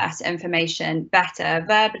process information better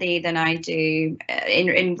verbally than I do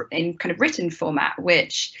in kind of written format,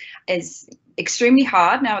 which is extremely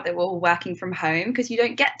hard now that we're all working from home, because you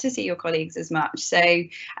don't get to see your colleagues as much. So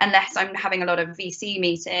unless I'm having a lot of VC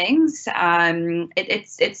meetings,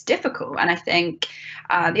 it's difficult. And I think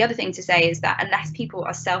the other thing to say is that unless people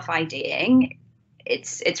are self-IDing,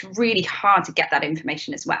 it's really hard to get that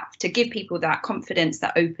information as well, to give people that confidence,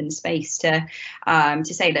 that open space to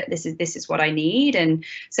say that this is what I need. And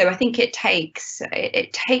so I think it takes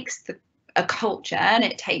a culture, and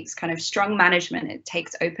it takes kind of strong management. It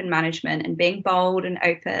takes open management and being bold and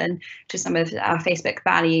open to some of our Facebook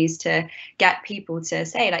values to get people to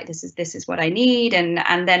say like this is what I need, and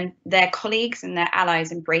then their colleagues and their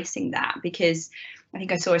allies embracing that. Because I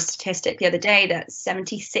think I saw a statistic the other day that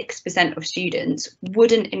 76% of students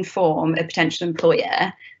wouldn't inform a potential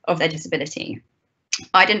employer of their disability.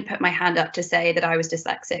 I didn't put my hand up to say that I was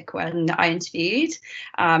dyslexic when I interviewed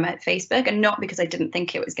at Facebook, and not because I didn't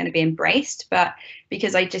think it was going to be embraced, but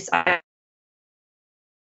because I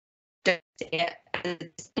don't see it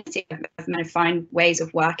as find ways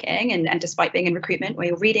of working, and despite being in recruitment where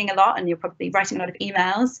you're reading a lot and you're probably writing a lot of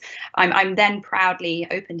emails, I'm then proudly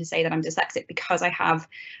open to say that I'm dyslexic, because I have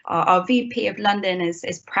our VP of London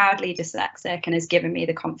is proudly dyslexic and has given me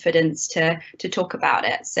the confidence to talk about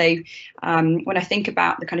it. So when I think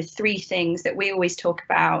about the kind of three things that we always talk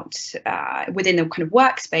about within the kind of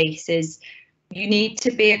workspace is you need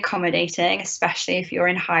to be accommodating, especially if you're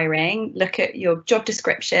in hiring. Look at your job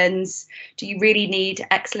descriptions. Do you really need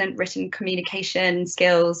excellent written communication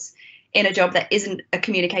skills in a job that isn't a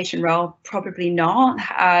communication role? Probably not.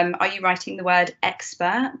 Are you writing the word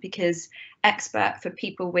expert? Because expert for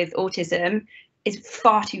people with autism is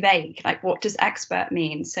far too vague. Like, what does expert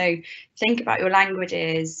mean? So think about your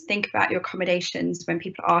languages, think about your accommodations when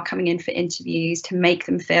people are coming in for interviews, to make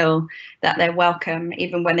them feel that they're welcome,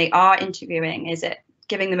 even when they are interviewing. Is it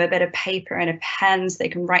giving them a bit of paper and a pen so they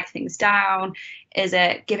can write things down? Is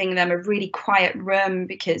it giving them a really quiet room,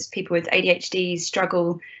 because people with ADHD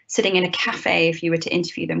struggle sitting in a cafe if you were to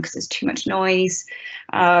interview them because there's too much noise?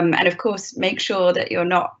 And of course, make sure that you're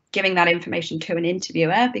not giving that information to an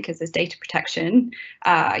interviewer, because there's data protection.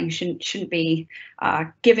 You shouldn't be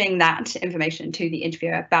giving that information to the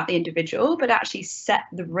interviewer about the individual, but actually set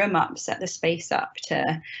the room up, set the space up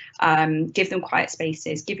to give them quiet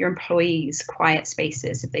spaces, give your employees quiet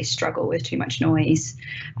spaces if they struggle with too much noise.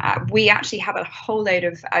 We actually have a whole load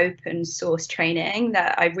of open source training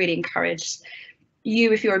that I really encourage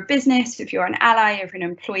you, if you're a business, if you're an ally, if you're an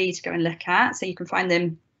employee, to go and look at. So you can find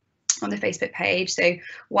them on the Facebook page. So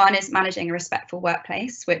one is managing a respectful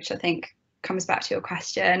workplace, which I think comes back to your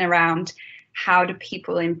question around how do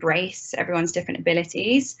people embrace everyone's different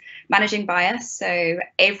abilities. Managing bias, so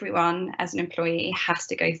everyone as an employee has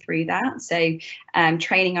to go through that. So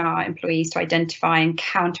training our employees to identify and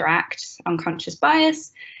counteract unconscious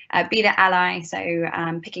bias. Be the ally, so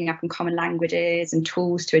picking up on common languages and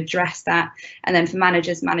tools to address that. And then for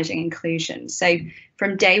managers, managing inclusion. So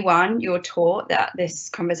from day one, you're taught that this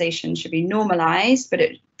conversation should be normalized, but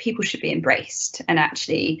people should be embraced. And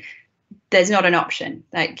actually, there's not an option.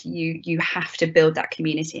 Like, you have to build that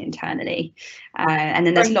community internally. And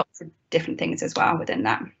then there's lots of different things as well within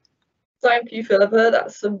that. Thank you, Philippa.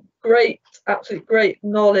 That's some great, absolutely great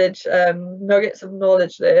knowledge, nuggets of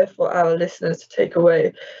knowledge there for our listeners to take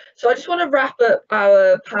away. So I just want to wrap up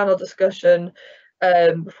our panel discussion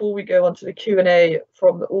before we go on to the Q&A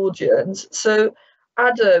from the audience. So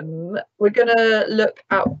Adam, we're going to look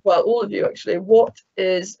at, well, all of you actually, what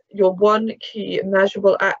is your one key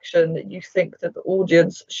measurable action that you think that the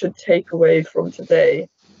audience should take away from today?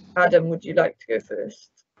 Adam, would you like to go first?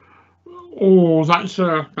 Oh, that's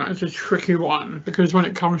a tricky one, because when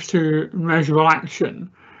it comes to measurable action,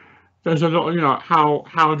 there's a lot of,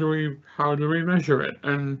 how do we measure it,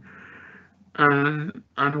 and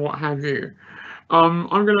what have you. I'm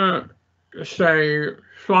gonna say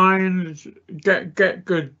get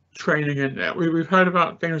good training in there. We've heard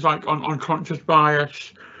about things like unconscious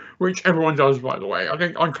bias, which everyone does, by the way. I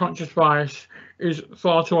think unconscious bias is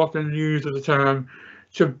far too often used as a term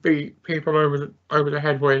to beat people over the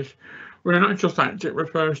head with. When in actual fact, it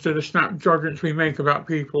refers to the snap judgments we make about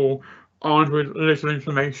people armed with little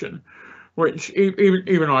information, which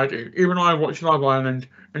even I do. Even I watch Love Island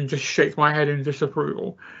and just shake my head in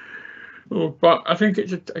disapproval. But I think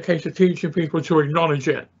it's a case of teaching people to acknowledge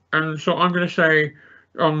it. And so I'm going to say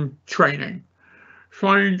training.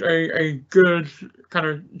 Find a good kind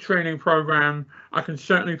of training program. I can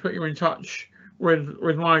certainly put you in touch with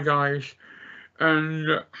my guys,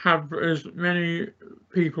 and have as many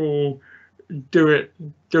people do it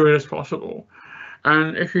as possible.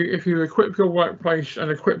 And if you equip your workplace and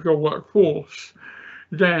equip your workforce,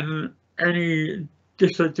 then any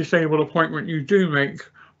disabled appointment you do make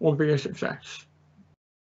will be a success.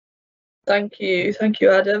 Thank you,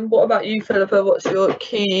 Adam. What about you, Philippa? What's your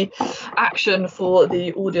key action for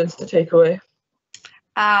the audience to take away?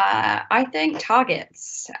 I think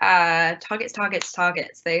targets.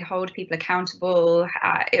 They hold people accountable.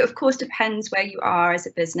 It of course depends where you are as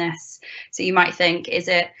a business. So you might think, is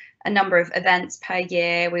it a number of events per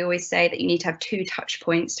year? We always say that you need to have 2 touch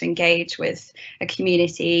points to engage with a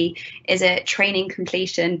community. Is it training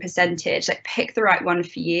completion percentage? Like, pick the right one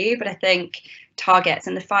for you. But I think targets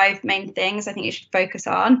and the 5 main things I think you should focus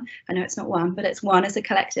on. I know it's not one, but it's one as a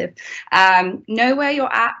collective. Know where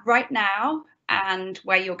you're at right now and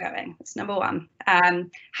where you're going. That's number 1.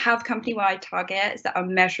 Have company-wide targets that are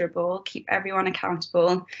measurable, keep everyone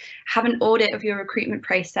accountable. Have an audit of your recruitment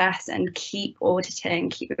process and keep auditing,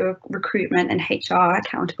 keep your recruitment and HR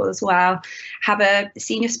accountable as well. Have a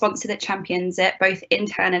senior sponsor that champions it, both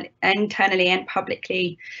internally and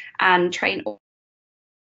publicly, and train all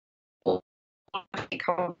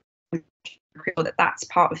that's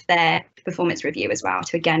part of their performance review as well,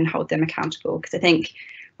 to again hold them accountable. Because I think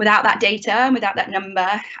without that data and without that number,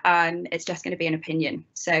 it's just going to be an opinion.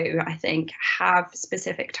 So I think have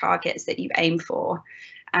specific targets that you aim for,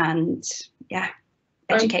 and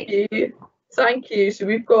educate. Thank you.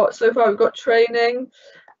 So so far we've got training,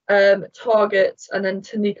 targets, and then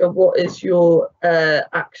Tenika, what is your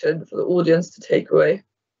action for the audience to take away?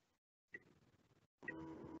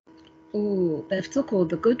 Oh, they've took all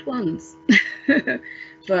the good ones.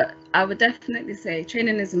 But I would definitely say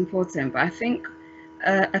training is important, but I think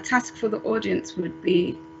a task for the audience would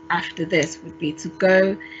be, after this, would be to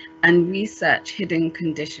go and research hidden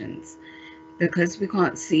conditions, because we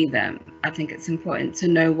can't see them. I think it's important to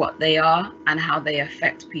know what they are and how they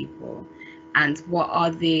affect people, and what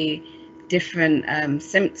are the different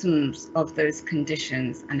symptoms of those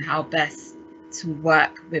conditions, and how best to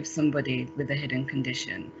work with somebody with a hidden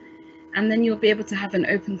condition. And then you'll be able to have an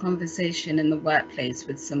open conversation in the workplace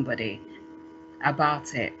with somebody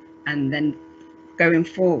about it. And then going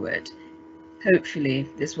forward, hopefully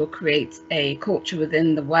this will create a culture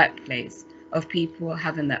within the workplace of people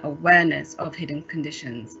having the awareness of hidden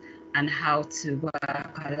conditions and how to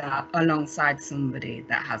work alongside somebody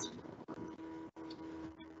that has.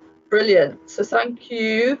 Brilliant. So thank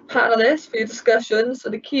you, panelists, for your discussion. So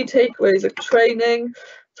the key takeaways are training,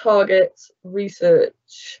 targets,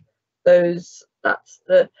 research. That's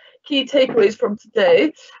the key takeaways from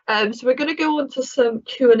today. So we're going to go on to some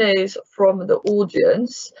Q&As from the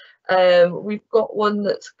audience. We've got one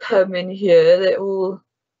that's come in here. They're all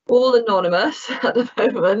anonymous at the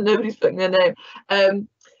moment. Nobody's putting their name.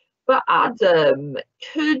 But Adam,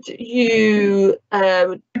 could you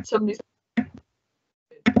somebody's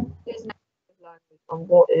language on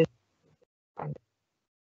what is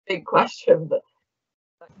big question, but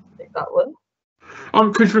I can take that one.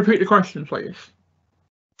 Could you repeat the question, please?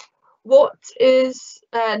 What is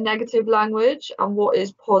negative language and what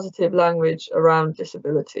is positive language around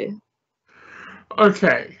disability?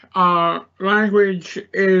 Okay, language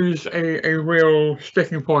is a real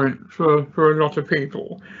sticking point for a lot of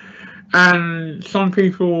people. And some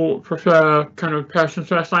people prefer kind of person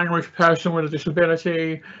first language, person with a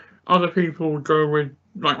disability. Other people go with,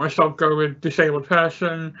 like myself, go with disabled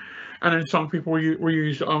person. And then some people will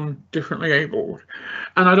use differently abled.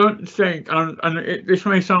 And I don't think, this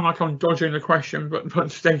may sound like I'm dodging the question,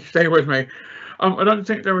 but stay with me. I don't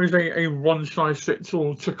think there is a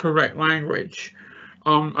one-size-fits-all to correct language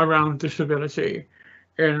around disability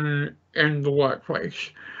in the workplace.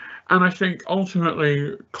 And I think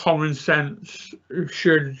ultimately common sense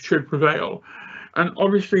should prevail. And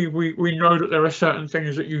obviously we know that there are certain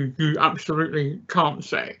things that you absolutely can't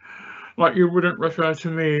say. Like, you wouldn't refer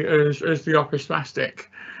to me as the upper spastic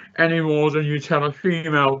any more than you tell a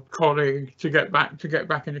female colleague to get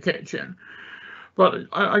back in the kitchen. But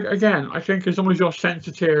again, I think as long as you're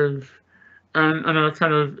sensitive and are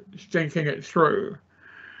kind of thinking it through,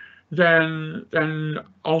 then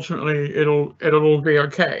ultimately it'll all be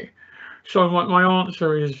okay. So my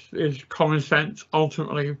answer is common sense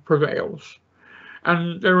ultimately prevails.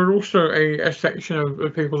 And there are also a section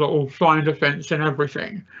of people that will find offence in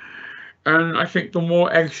everything. And I think the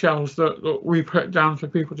more eggshells that we put down for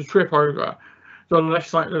people to trip over, the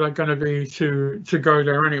less likely they're going to be to go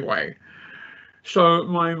there anyway. So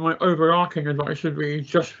my overarching advice would be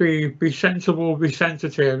just be sensible, be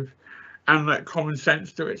sensitive, and let common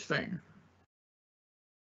sense do its thing.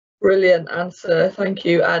 Brilliant answer. Thank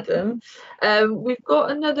you, Adam. We've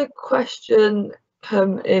got another question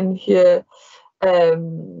come in here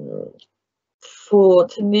for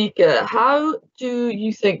Tenika. How do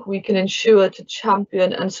you think we can ensure to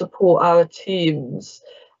champion and support our teams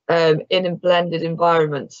in a blended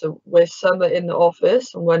environment, so where some are in the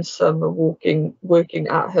office and when some are working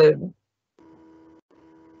at home?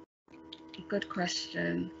 Good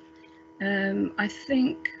question. I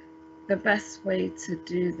think the best way to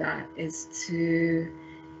do that is to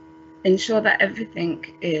ensure that everything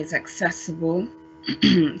is accessible.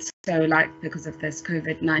 So, like, because of this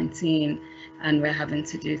COVID-19 and we're having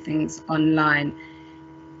to do things online,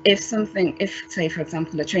 if say for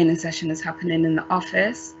example a training session is happening in the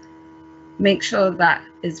office, make sure that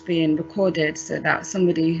is being recorded so that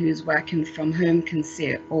somebody who's working from home can see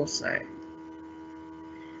it also.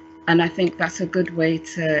 And I think that's a good way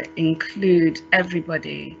to include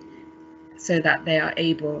everybody so that they are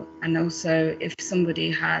able. And also, if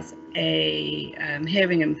somebody has a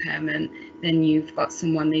hearing impairment, then you've got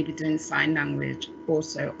someone maybe doing sign language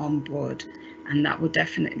also on board, and that will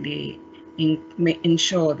definitely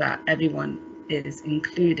ensure that everyone is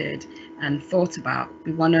included and thought about.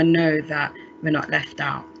 We want to know that we're not left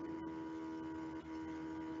out.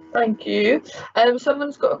 Thank you.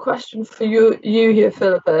 Someone's got a question for you here,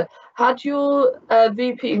 Philippa. Had your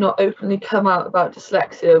VP not openly come out about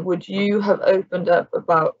dyslexia, would you have opened up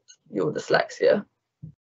about your dyslexia?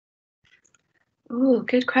 Oh,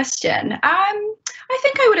 good question. I I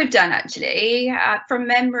think I would have done, actually. From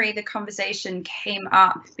memory, the conversation came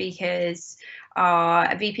up because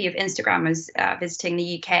our VP of Instagram was visiting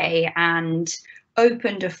the UK and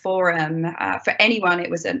opened a forum for anyone. It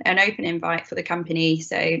was an open invite for the company,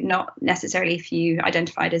 so not necessarily if you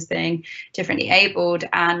identified as being differently abled,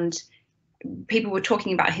 and people were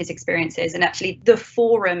talking about his experiences, and actually the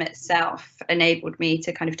forum itself enabled me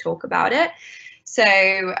to kind of talk about it.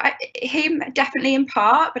 So him definitely in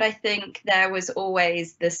part, but I think there was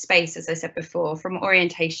always the space, as I said before, from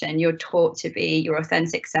orientation. You're taught to be your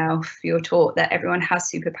authentic self. You're taught that everyone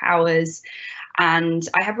has superpowers. And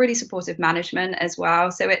I have really supportive management as well.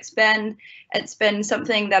 So it's been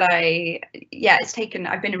something that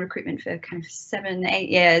I've been in recruitment for kind of 7-8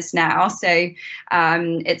 years now. So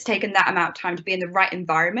it's taken that amount of time to be in the right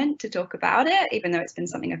environment to talk about it, even though it's been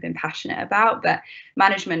something I've been passionate about. But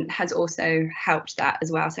management has also helped that as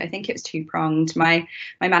well. So I think it's two-pronged. My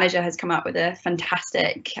manager has come up with a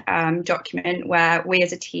fantastic document where we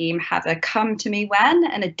as a team have a come to me when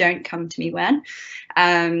and a don't come to me when.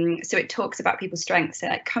 So it talks about people's strengths. So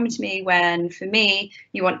like, come to me when, for me,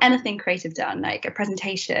 you want anything creative done, like a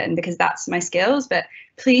presentation, because that's my skills, but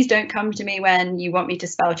please don't come to me when you want me to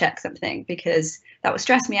spell check something, because that will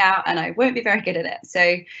stress me out and I won't be very good at it.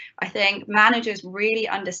 So I think managers really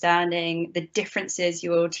understanding the differences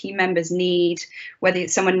your team members need, whether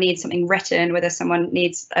someone needs something written, whether someone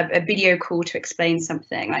needs a video call to explain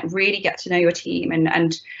something, like really get to know your team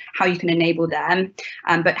and how you can enable them,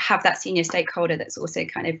 but have that senior stakeholder that's also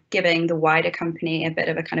kind of giving the wider company a bit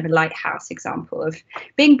of a kind of a lighthouse example of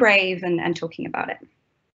being brave and talking about it.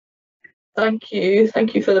 Thank you,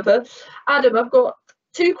 Philippa. Adam, I've got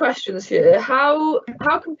 2 questions here. How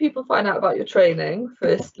can people find out about your training,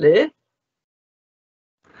 firstly?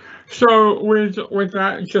 So with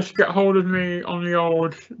that, just get hold of me on the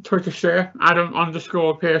old Twitter share,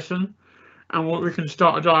 Adam_Pearson, and we can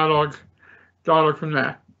start a dialogue from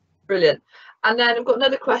there. Brilliant. And then I've got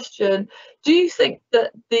another question. Do you think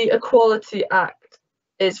that the Equality Act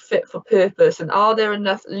is fit for purpose, and are there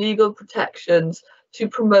enough legal protections to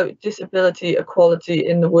promote disability equality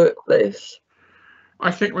in the workplace? I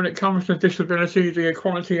think when it comes to disability, the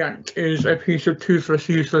Equality Act is a piece of toothless,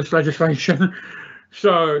 useless legislation.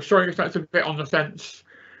 So sorry if that's a bit on the fence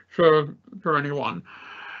for anyone.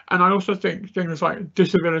 And I also think things like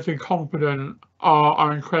disability competent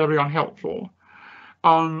are incredibly unhelpful.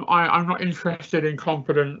 I'm not interested in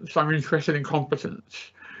competence, I'm interested in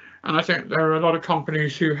competence. And I think there are a lot of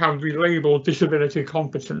companies who have the label disability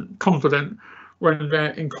confident when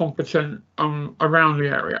they're incompetent around the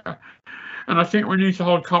area. And I think we need to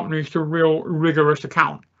hold companies to real rigorous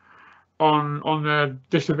account on their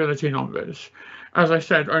disability numbers. As I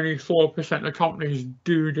said, only 4% of companies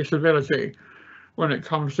do disability when it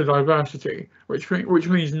comes to diversity, which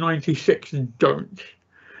means 96 don't.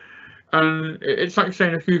 And it's like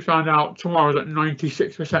saying if you found out tomorrow that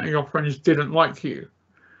 96% of your friends didn't like you.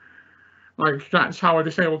 Like, that's how a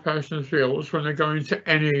disabled person feels when they go into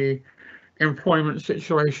any employment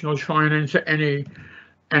situation or trying into any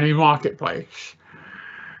marketplace.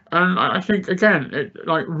 And I think, again,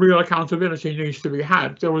 like real accountability needs to be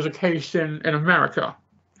had. There was a case in America.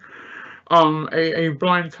 A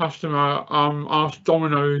blind customer asked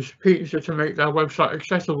Domino's Pizza to make their website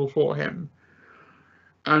accessible for him.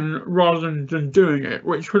 And rather than doing it,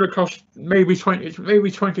 which would have cost maybe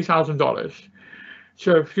 $20,000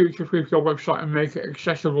 to future-proof your website and make it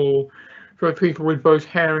accessible for people with both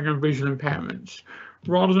hearing and vision impairments,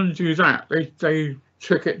 rather than do that, they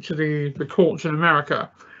took it to the courts in America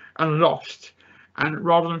and lost. And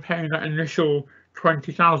rather than paying that initial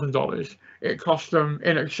 $20,000, it cost them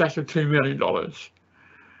in excess of $2 million.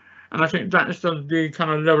 And I think that's the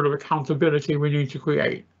kind of level of accountability we need to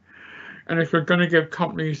create. And if we're going to give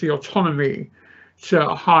companies the autonomy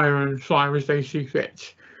to hire and fire as they see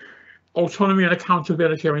fit, autonomy and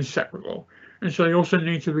accountability are inseparable. And so they also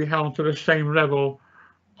need to be held to the same level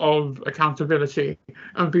of accountability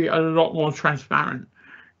and be a lot more transparent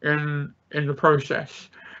in the process.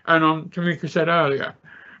 And Tenika said earlier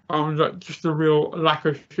that just the real lack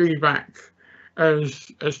of feedback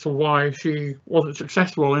as to why she wasn't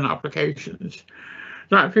successful in applications.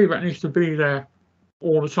 That feedback needs to be there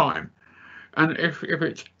all the time. And if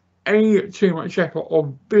it's A, too much effort,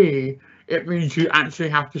 or B, it means you actually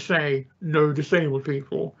have to say no disabled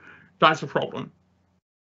people, that's a problem.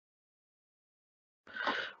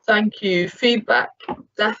 Thank you. Feedback,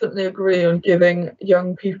 definitely agree on giving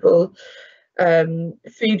young people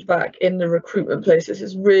feedback in the recruitment process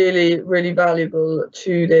is really, really valuable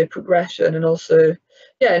to their progression, and also,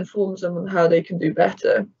 yeah, informs them on how they can do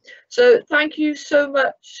better. So thank you so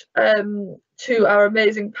much, to our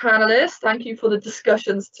amazing panelists. Thank you for the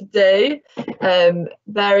discussions today.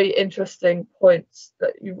 Very interesting points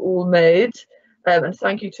that you've all made. And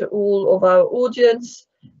thank you to all of our audience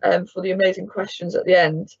for the amazing questions at the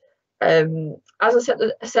end. As I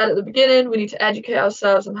said at the beginning, we need to educate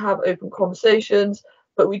ourselves and have open conversations,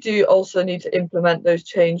 but we do also need to implement those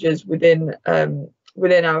changes within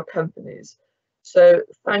our companies. So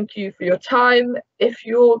thank you for your time. If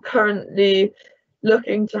you're currently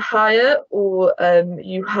looking to hire or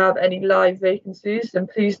you have any live vacancies, then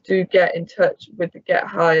please do get in touch with the Get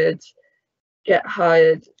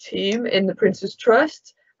Hired team in the Prince's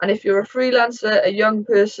Trust. And if you're a freelancer, a young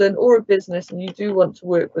person or a business and you do want to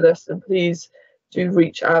work with us, then please do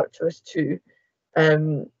reach out to us too.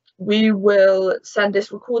 We will send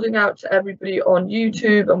this recording out to everybody on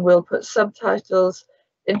YouTube and we'll put subtitles.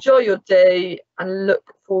 Enjoy your day and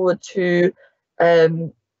look forward to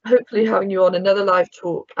hopefully having you on another live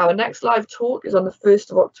talk. Our next live talk is on the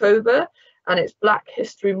 1st of October and it's Black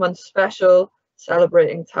History Month special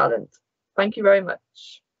celebrating talent. Thank you very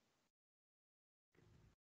much.